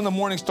 That's when the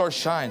morning star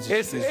shines.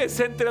 Es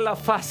entre la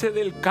fase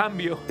del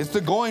cambio. It's the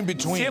going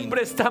between.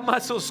 Siempre está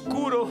más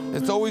oscuro.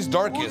 It's always Unos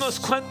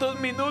darkest. cuantos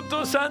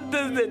minutos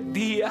antes del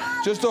día.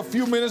 Just a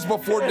few minutes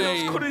before El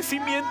day,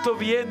 oscurecimiento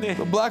viene.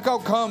 the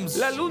blackout comes.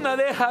 La luna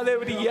deja de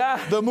brillar.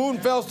 The moon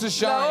fails to La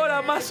shine.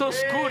 hora más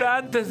oscura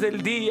antes del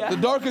día. The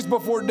darkest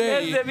before Es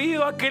day.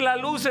 debido a que la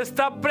luz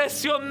está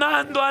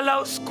presionando a la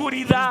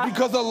oscuridad.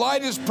 Because the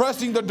light is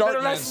pressing the Pero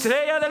la darkness.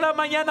 estrella de la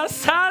mañana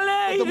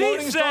sale y The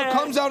morning star dice,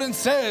 comes out and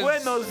says,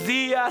 buenos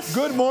días,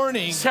 good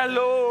morning,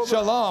 shalom.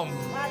 shalom.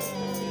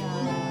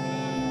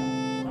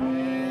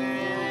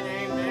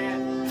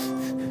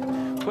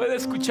 ¿Puede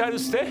escuchar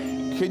usted?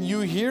 Can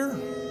you hear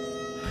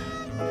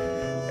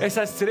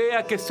Esa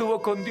estrella que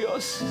estuvo con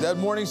Dios, that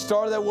morning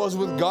star that was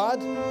with God?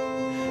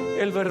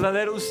 el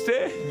verdadero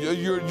usted.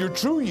 Your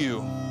true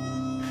you.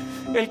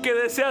 El que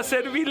desea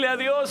servirle a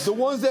Dios. The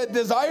ones that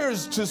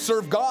desires to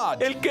serve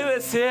God. El que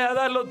desea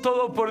darlo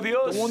todo por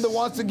Dios. The one that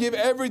wants to give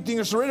everything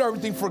or surrender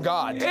everything for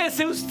God. Ese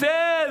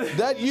usted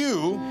That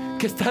you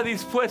que está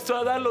dispuesto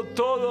a darlo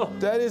todo.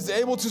 that is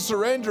able to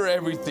surrender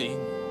everything.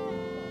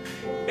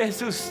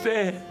 Ese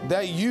usted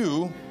That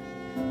you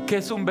que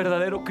es un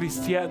verdadero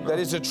cristiano. that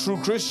is a true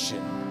Christian.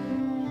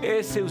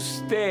 Ese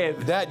usted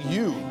That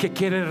you que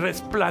quiere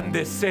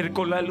resplandecer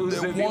con la luz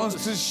de that wants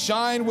Dios. to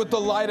shine with the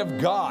light of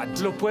God.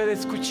 ¿Lo puede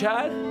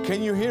escuchar?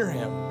 Can you hear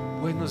him?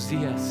 Buenos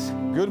días.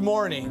 Good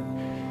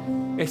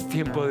morning. Es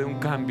tiempo de un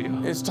cambio.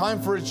 It's time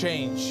for a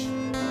change.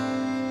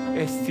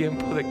 Es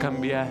tiempo de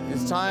cambiar.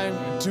 It's time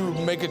to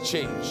make a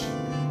change.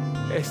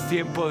 Es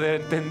tiempo de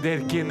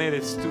entender quién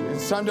eres tú.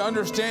 It's time to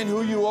understand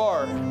who you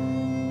are,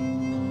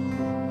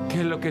 ¿Qué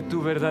es lo que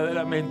tú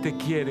verdaderamente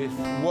quieres?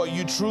 what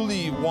you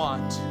truly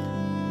want.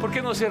 ¿Por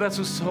qué no cierra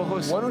sus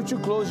ojos? Why don't you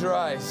close your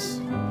eyes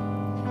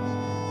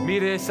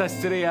Mire esa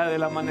estrella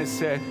del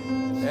amanecer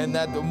and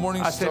that the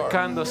morning star,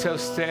 acercándose a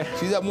usted.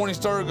 see that morning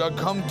star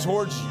come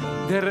towards you.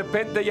 De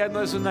repente ya no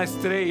es una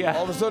estrella,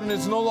 All of a sudden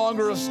it's no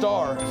longer a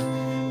star.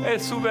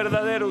 es su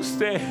verdadero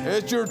usted.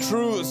 It's your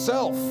true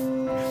self.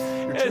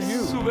 Your true Es you.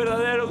 su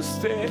verdadero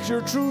usted It's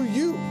your true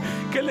you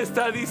que le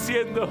está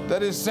diciendo,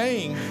 that is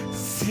saying,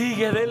 sigue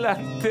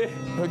adelante,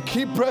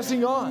 keep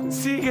pressing on.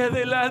 sigue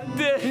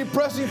adelante. Keep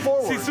pressing Si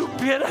forward.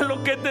 supiera lo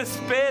que te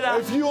espera,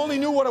 If you only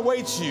knew what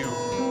awaits you,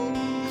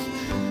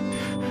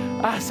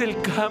 haz el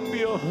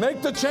cambio.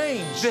 make the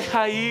change.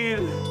 Deja ir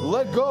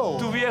Let go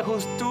tu viejo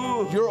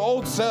tú. your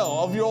old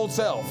self, of your old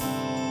self.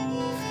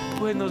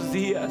 Buenos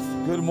días.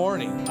 Good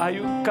morning. Hay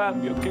un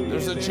cambio que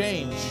There's a viene.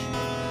 change.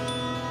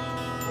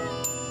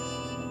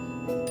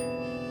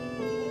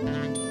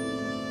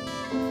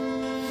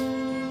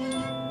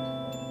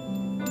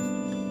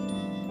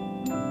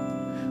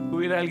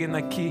 Hubiera alguien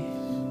aquí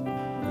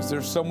Is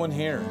there someone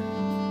here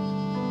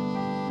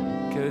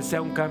que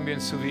desea un cambio en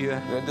su vida,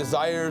 that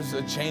desires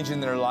a change in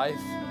their life?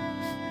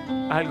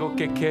 algo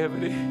que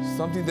quebre,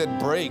 Something that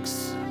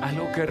breaks,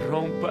 algo que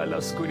rompa la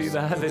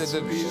oscuridad de that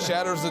su vida.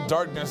 shatters the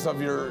darkness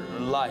of your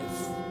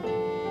life.